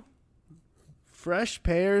 2 fresh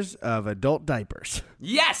pairs of adult diapers.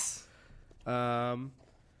 Yes.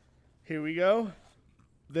 Here we go.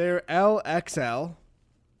 They're LXL.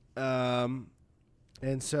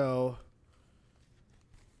 And so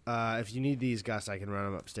if you need these, Gus, I can run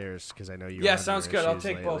them upstairs because I know you. Yeah, sounds good. I'll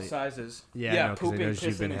take both sizes. Yeah, pooping, I know pissing,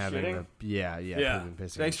 you've been and having shitting. pooping,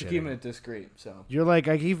 pissing. Thanks for and keeping shitting. it discreet. So You're like,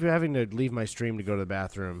 I keep having to leave my stream to go to the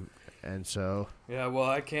bathroom, and so yeah, well,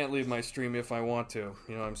 I can't leave my stream if I want to.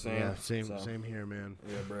 You know what I'm saying? Yeah, same here, man.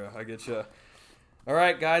 Yeah, bro, I get you. All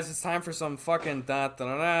right, guys, it's time for some fucking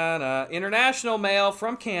international mail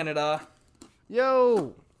from Canada.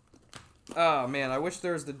 Yo. Oh man, I wish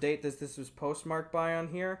there was the date that this was postmarked by on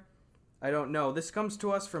here. I don't know. This comes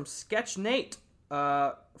to us from Sketch Nate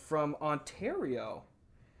from Ontario.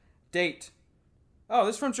 Date. Oh,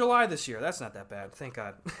 this is from July this year. That's not that bad. Thank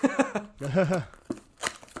God.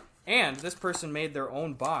 And this person made their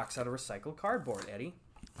own box out of recycled cardboard, Eddie.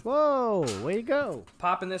 Whoa, way to go.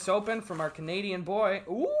 Popping this open from our Canadian boy.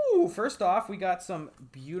 Ooh, first off, we got some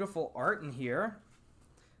beautiful art in here.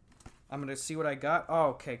 I'm going to see what I got. Oh,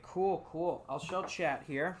 okay, cool. I'll show chat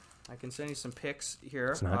here. I can send you some pics here.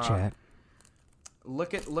 It's not chat.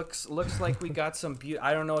 Looks like we got some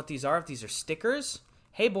I don't know what these are. If these are stickers.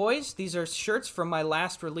 Hey boys, these are shirts from my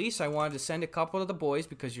last release. I wanted to send a couple to the boys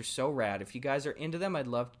because you're so rad. If you guys are into them,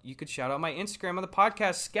 you could shout out my Instagram on the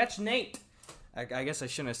podcast, Sketch Nate. I guess I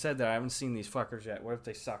shouldn't have said that. I haven't seen these fuckers yet. What if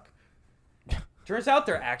they suck? Turns out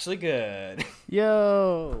they're actually good.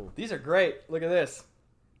 Yo. These are great. Look at this.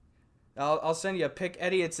 I'll send you a pic,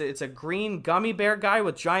 Eddie. It's a green gummy bear guy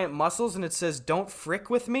with giant muscles, and it says "Don't frick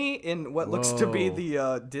with me" in what looks to be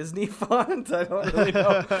the Disney font. I don't really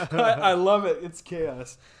know. I love it. It's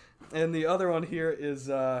chaos. And the other one here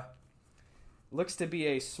is looks to be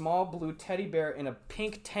a small blue teddy bear in a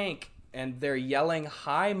pink tank, and they're yelling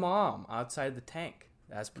 "Hi, Mom" outside the tank.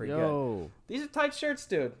 That's pretty good. These are tight shirts,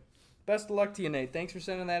 dude. Best of luck to you, Nate. Thanks for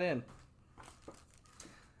sending that in.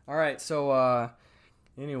 All right, so.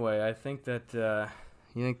 Anyway, I think that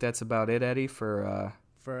you think that's about it, Eddie, for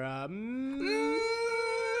mail.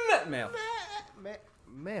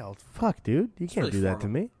 Mail. Fuck, dude, you can't really do that formal. to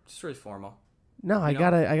me. Just really formal. No, I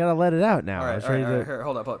gotta let it out now. All right, here,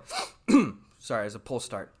 hold up. Sorry, as a pull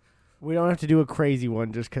start. We don't have to do a crazy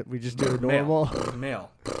one. We just do a normal.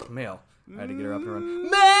 Mail. I had to get her up and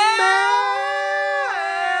run. Mail.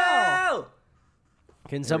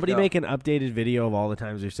 Can somebody make an updated video of all the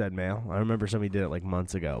times we've said mail? I remember somebody did it like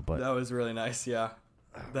months ago, but that was really nice. Yeah,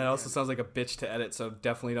 that also sounds like a bitch to edit. So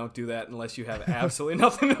definitely don't do that unless you have absolutely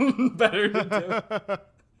nothing better to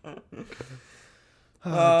do.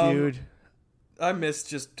 Dude, I miss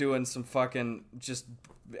just doing some just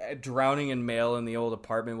drowning in mail in the old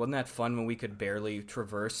apartment. Wasn't that fun when we could barely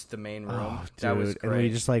traverse the main room? Oh, that was great. And we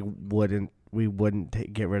just like wouldn't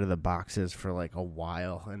get rid of the boxes for like a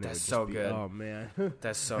while, and that's so good. Oh man,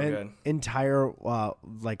 that's so good. Entire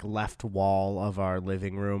like left wall of our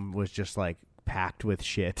living room was just like packed with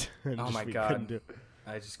shit. Oh my God!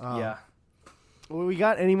 Yeah. Well, we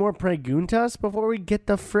got any more preguntas before we get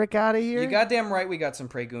the frick out of here? You goddamn right, we got some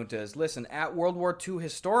preguntas. Listen, at World War II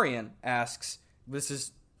Historian asks, this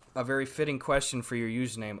is a very fitting question for your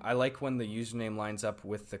username. I like when the username lines up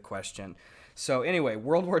with the question. So anyway,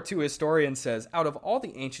 World War II Historian says, out of all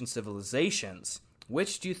the ancient civilizations,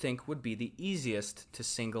 which do you think would be the easiest to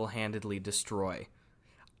single-handedly destroy?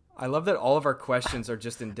 I love that all of our questions are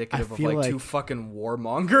just indicative of like two fucking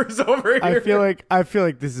warmongers over here. I feel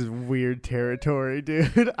like this is weird territory,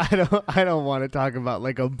 dude. I don't want to talk about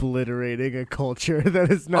like obliterating a culture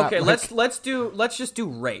that is not. Okay, like... let's just do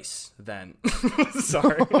race then.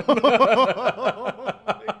 Sorry.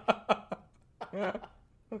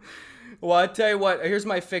 Well, I tell you what. Here's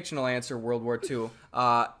my fictional answer: World War II.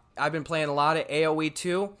 I've been playing a lot of AOE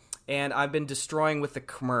 2. And I've been destroying with the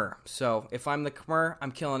Khmer. So if I'm the Khmer,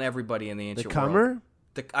 I'm killing everybody in the ancient world.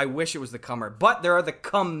 The Khmer? I wish it was the Khmer. But there are the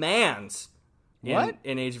Commands in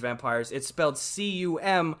Age of Empires. It's spelled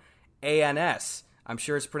Cumans. I'm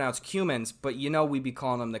sure it's pronounced Cumans, but we'd be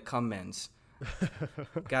calling them the Cummins.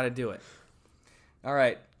 Gotta do it. All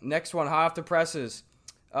right, next one, hot off the presses.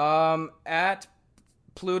 At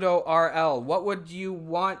Pluto RL, what would you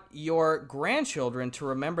want your grandchildren to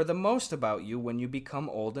remember the most about you when you become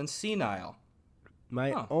old and senile?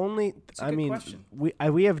 Question.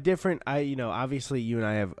 We have different. Obviously you and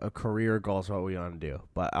I have a career goals what we want to do,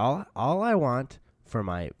 but all I want for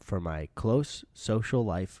my close social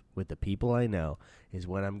life with the people I know is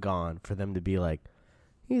when I'm gone for them to be like,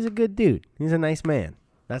 he's a good dude, he's a nice man.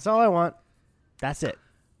 That's all I want. That's it.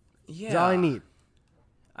 Yeah, that's all I need.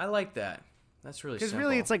 I like that. That's really simple. Because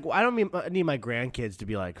really, it's like, I don't need my grandkids to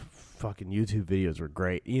be like, fucking YouTube videos were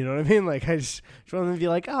great. You know what I mean? Like, I just want them to be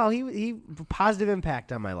like, oh, he positive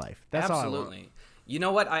impact on my life. That's Absolutely. all I want. You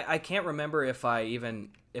know what? I can't remember if I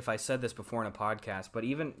said this before in a podcast, but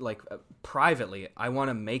even like privately, I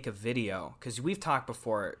want to make a video because we've talked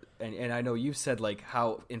before, and I know you've said like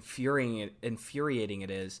how infuriating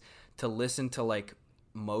it is to listen to like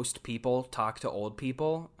most people talk to old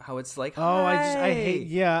people, how it's like, hi. I hate,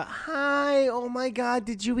 yeah, hi, oh my god,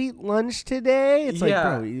 did you eat lunch today? It's like,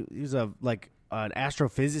 bro, he was an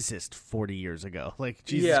astrophysicist 40 years ago. Like,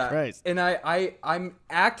 Jesus Christ. And I'm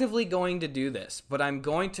actively going to do this, but I'm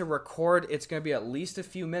going to record. It's going to be at least a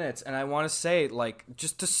few minutes, and I want to say, like,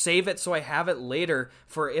 just to save it so I have it later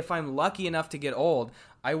for if I'm lucky enough to get old,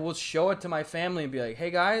 I will show it to my family and be like,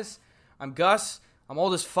 hey guys, I'm Gus, I'm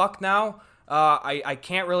old as fuck now. I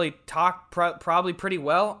can't really talk probably pretty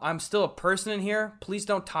well. I'm still a person in here. Please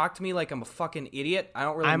don't talk to me like I'm a fucking idiot. I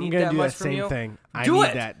don't really need that much from you. I'm going to do that same thing. I do need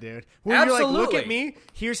it. that, dude. Absolutely. You're like, look at me.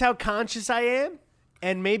 Here's how conscious I am.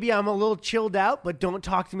 And maybe I'm a little chilled out, but don't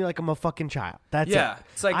talk to me like I'm a fucking child. That's it. Yeah.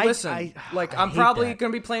 It's like, listen, I'm probably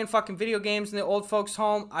going to be playing fucking video games in the old folks'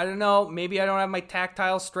 home. I don't know. Maybe I don't have my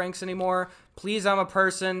tactile strengths anymore. Please, I'm a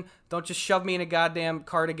person. Don't just shove me in a goddamn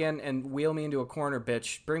cardigan and wheel me into a corner,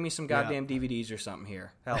 bitch. Bring me some goddamn DVDs or something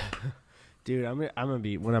here. Help. Dude, I'm gonna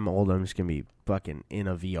be, when I'm old, I'm just gonna be fucking in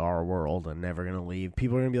a VR world and never gonna leave.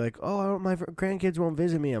 People are gonna be like, oh, my grandkids won't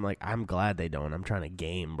visit me. I'm like, I'm glad they don't. I'm trying to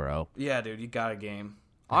game, bro. Yeah, dude, you got a game.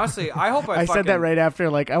 Honestly, I hope I said that right after,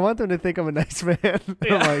 like, I want them to think I'm a nice man. Yeah.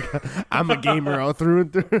 I'm like, I'm a gamer all through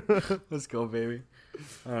and through. Let's go, baby.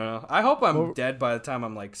 I don't know. I hope I'm dead by the time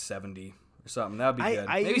I'm like 70 or something. That'd be good.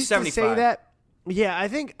 Maybe used 75. To say that. Yeah, I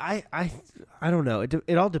think I don't know.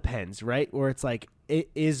 It all depends, right? Where it's like,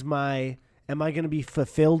 am I going to be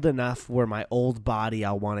fulfilled enough where my old body,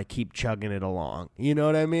 I'll want to keep chugging it along? You know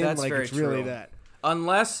what I mean? That's like, very it's really true. that.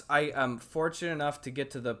 Unless I am fortunate enough to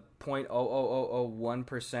get to the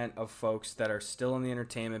 0.00001% of folks that are still in the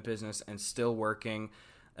entertainment business and still working,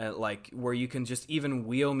 like where you can just even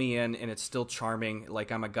wheel me in and it's still charming,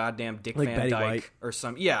 like I'm a goddamn Dick like Van Betty Dyke White. or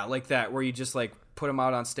some, like that, where you just like put them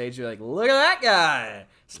out on stage, you're like, look at that guy,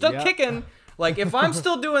 still kicking. Like, if I'm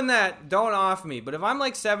still doing that, don't off me. But if I'm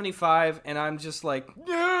like 75 and I'm just like,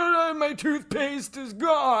 my toothpaste is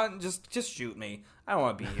gone, just shoot me. I don't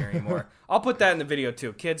want to be here anymore. I'll put that in the video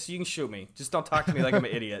too. Kids, you can shoot me. Just don't talk to me like I'm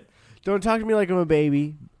an idiot. Don't talk to me like I'm a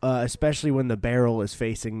baby, especially when the barrel is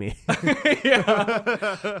facing me.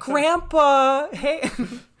 Grandpa, hey.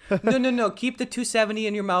 No. Keep the 270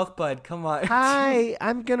 in your mouth, bud. Come on. Hi,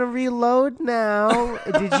 I'm going to reload now.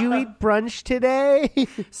 Did you eat brunch today?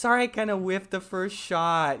 Sorry, I kind of whiffed the first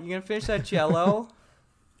shot. You going to finish that Jell-O?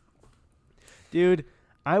 Dude,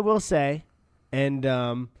 I will say, and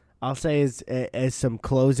I'll say as some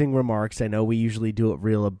closing remarks, I know we usually do it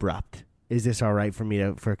real abrupt. Is this all right for me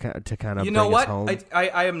to kind of, you know bring what? us home?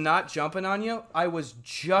 I am not jumping on you. I was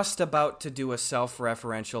just about to do a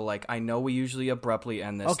self-referential, like, I know we usually abruptly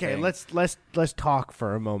end this thing. Let's talk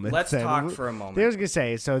for a moment. Let's talk for a moment. I was going to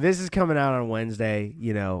say, so this is coming out on Wednesday,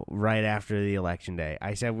 right after the election day.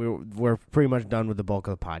 I said we're pretty much done with the bulk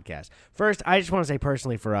of the podcast. First, I just want to say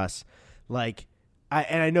personally for us, like,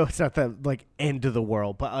 I know it's not the, like, end of the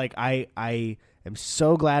world, but, like, I am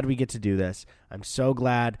so glad we get to do this. I'm so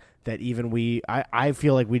glad that even I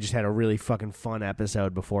feel like we just had a really fucking fun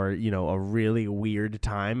episode before, a really weird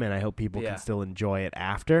time, and I hope people can still enjoy it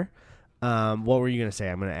after. What were you going to say?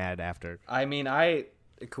 I'm going to add after. I mean,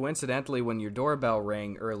 coincidentally, when your doorbell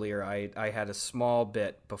rang earlier, I had a small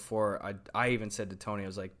bit before I even said to Tony, I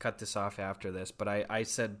was like, cut this off after this, but I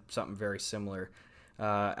said something very similar.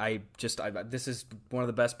 This is one of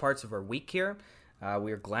the best parts of our week here.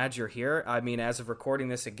 We are glad you're here. I mean, as of recording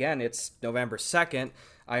this again, it's November 2nd.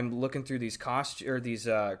 I'm looking through these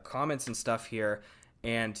comments and stuff here,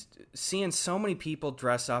 and seeing so many people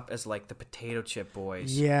dress up as like the Potato Chip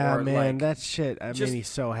Boys. Yeah, or, man, like, that shit made me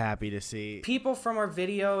so happy to see. People from our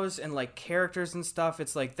videos and like characters and stuff.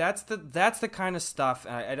 It's like that's the kind of stuff.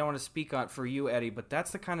 I don't want to speak on for you, Eddie, but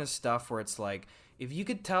that's the kind of stuff where it's like, if you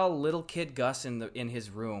could tell little kid Gus in his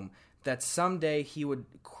room that someday he would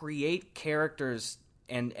create characters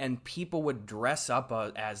and people would dress up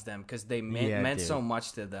as them because they meant so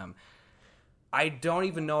much to them, I don't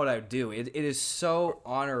even know what I would do. It is so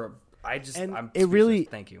honorable. I'm really,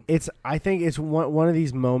 thank you. I think it's one of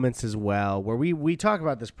these moments as well where we talk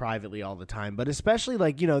about this privately all the time, but especially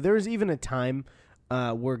like, there was even a time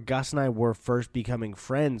where Gus and I were first becoming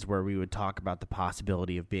friends where we would talk about the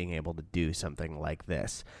possibility of being able to do something like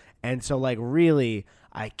this. And so like, really,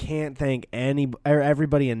 I can't thank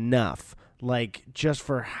everybody enough, like just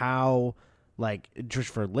for how, like just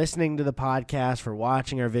for listening to the podcast, for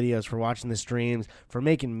watching our videos, for watching the streams, for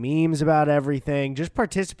making memes about everything, just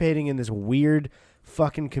participating in this weird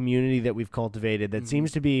fucking community that we've cultivated that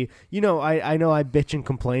seems to be, I know I bitch and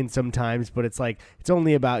complain sometimes, but it's like, it's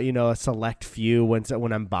only about, a select few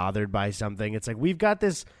when I'm bothered by something. It's like, we've got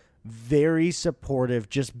this very supportive,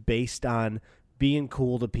 just based on being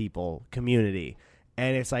cool to people community.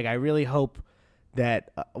 And it's like, I really hope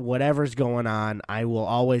that whatever's going on, I will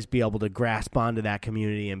always be able to grasp onto that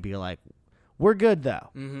community and be like, we're good though.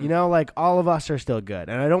 Like all of us are still good.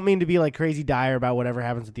 And I don't mean to be like crazy dire about whatever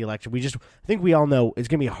happens with the election. I think we all know it's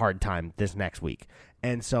going to be a hard time this next week.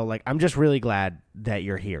 And so like, I'm just really glad that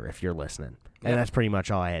you're here if you're listening. And that's pretty much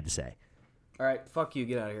all I had to say. All right. Fuck you.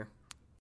 Get out of here.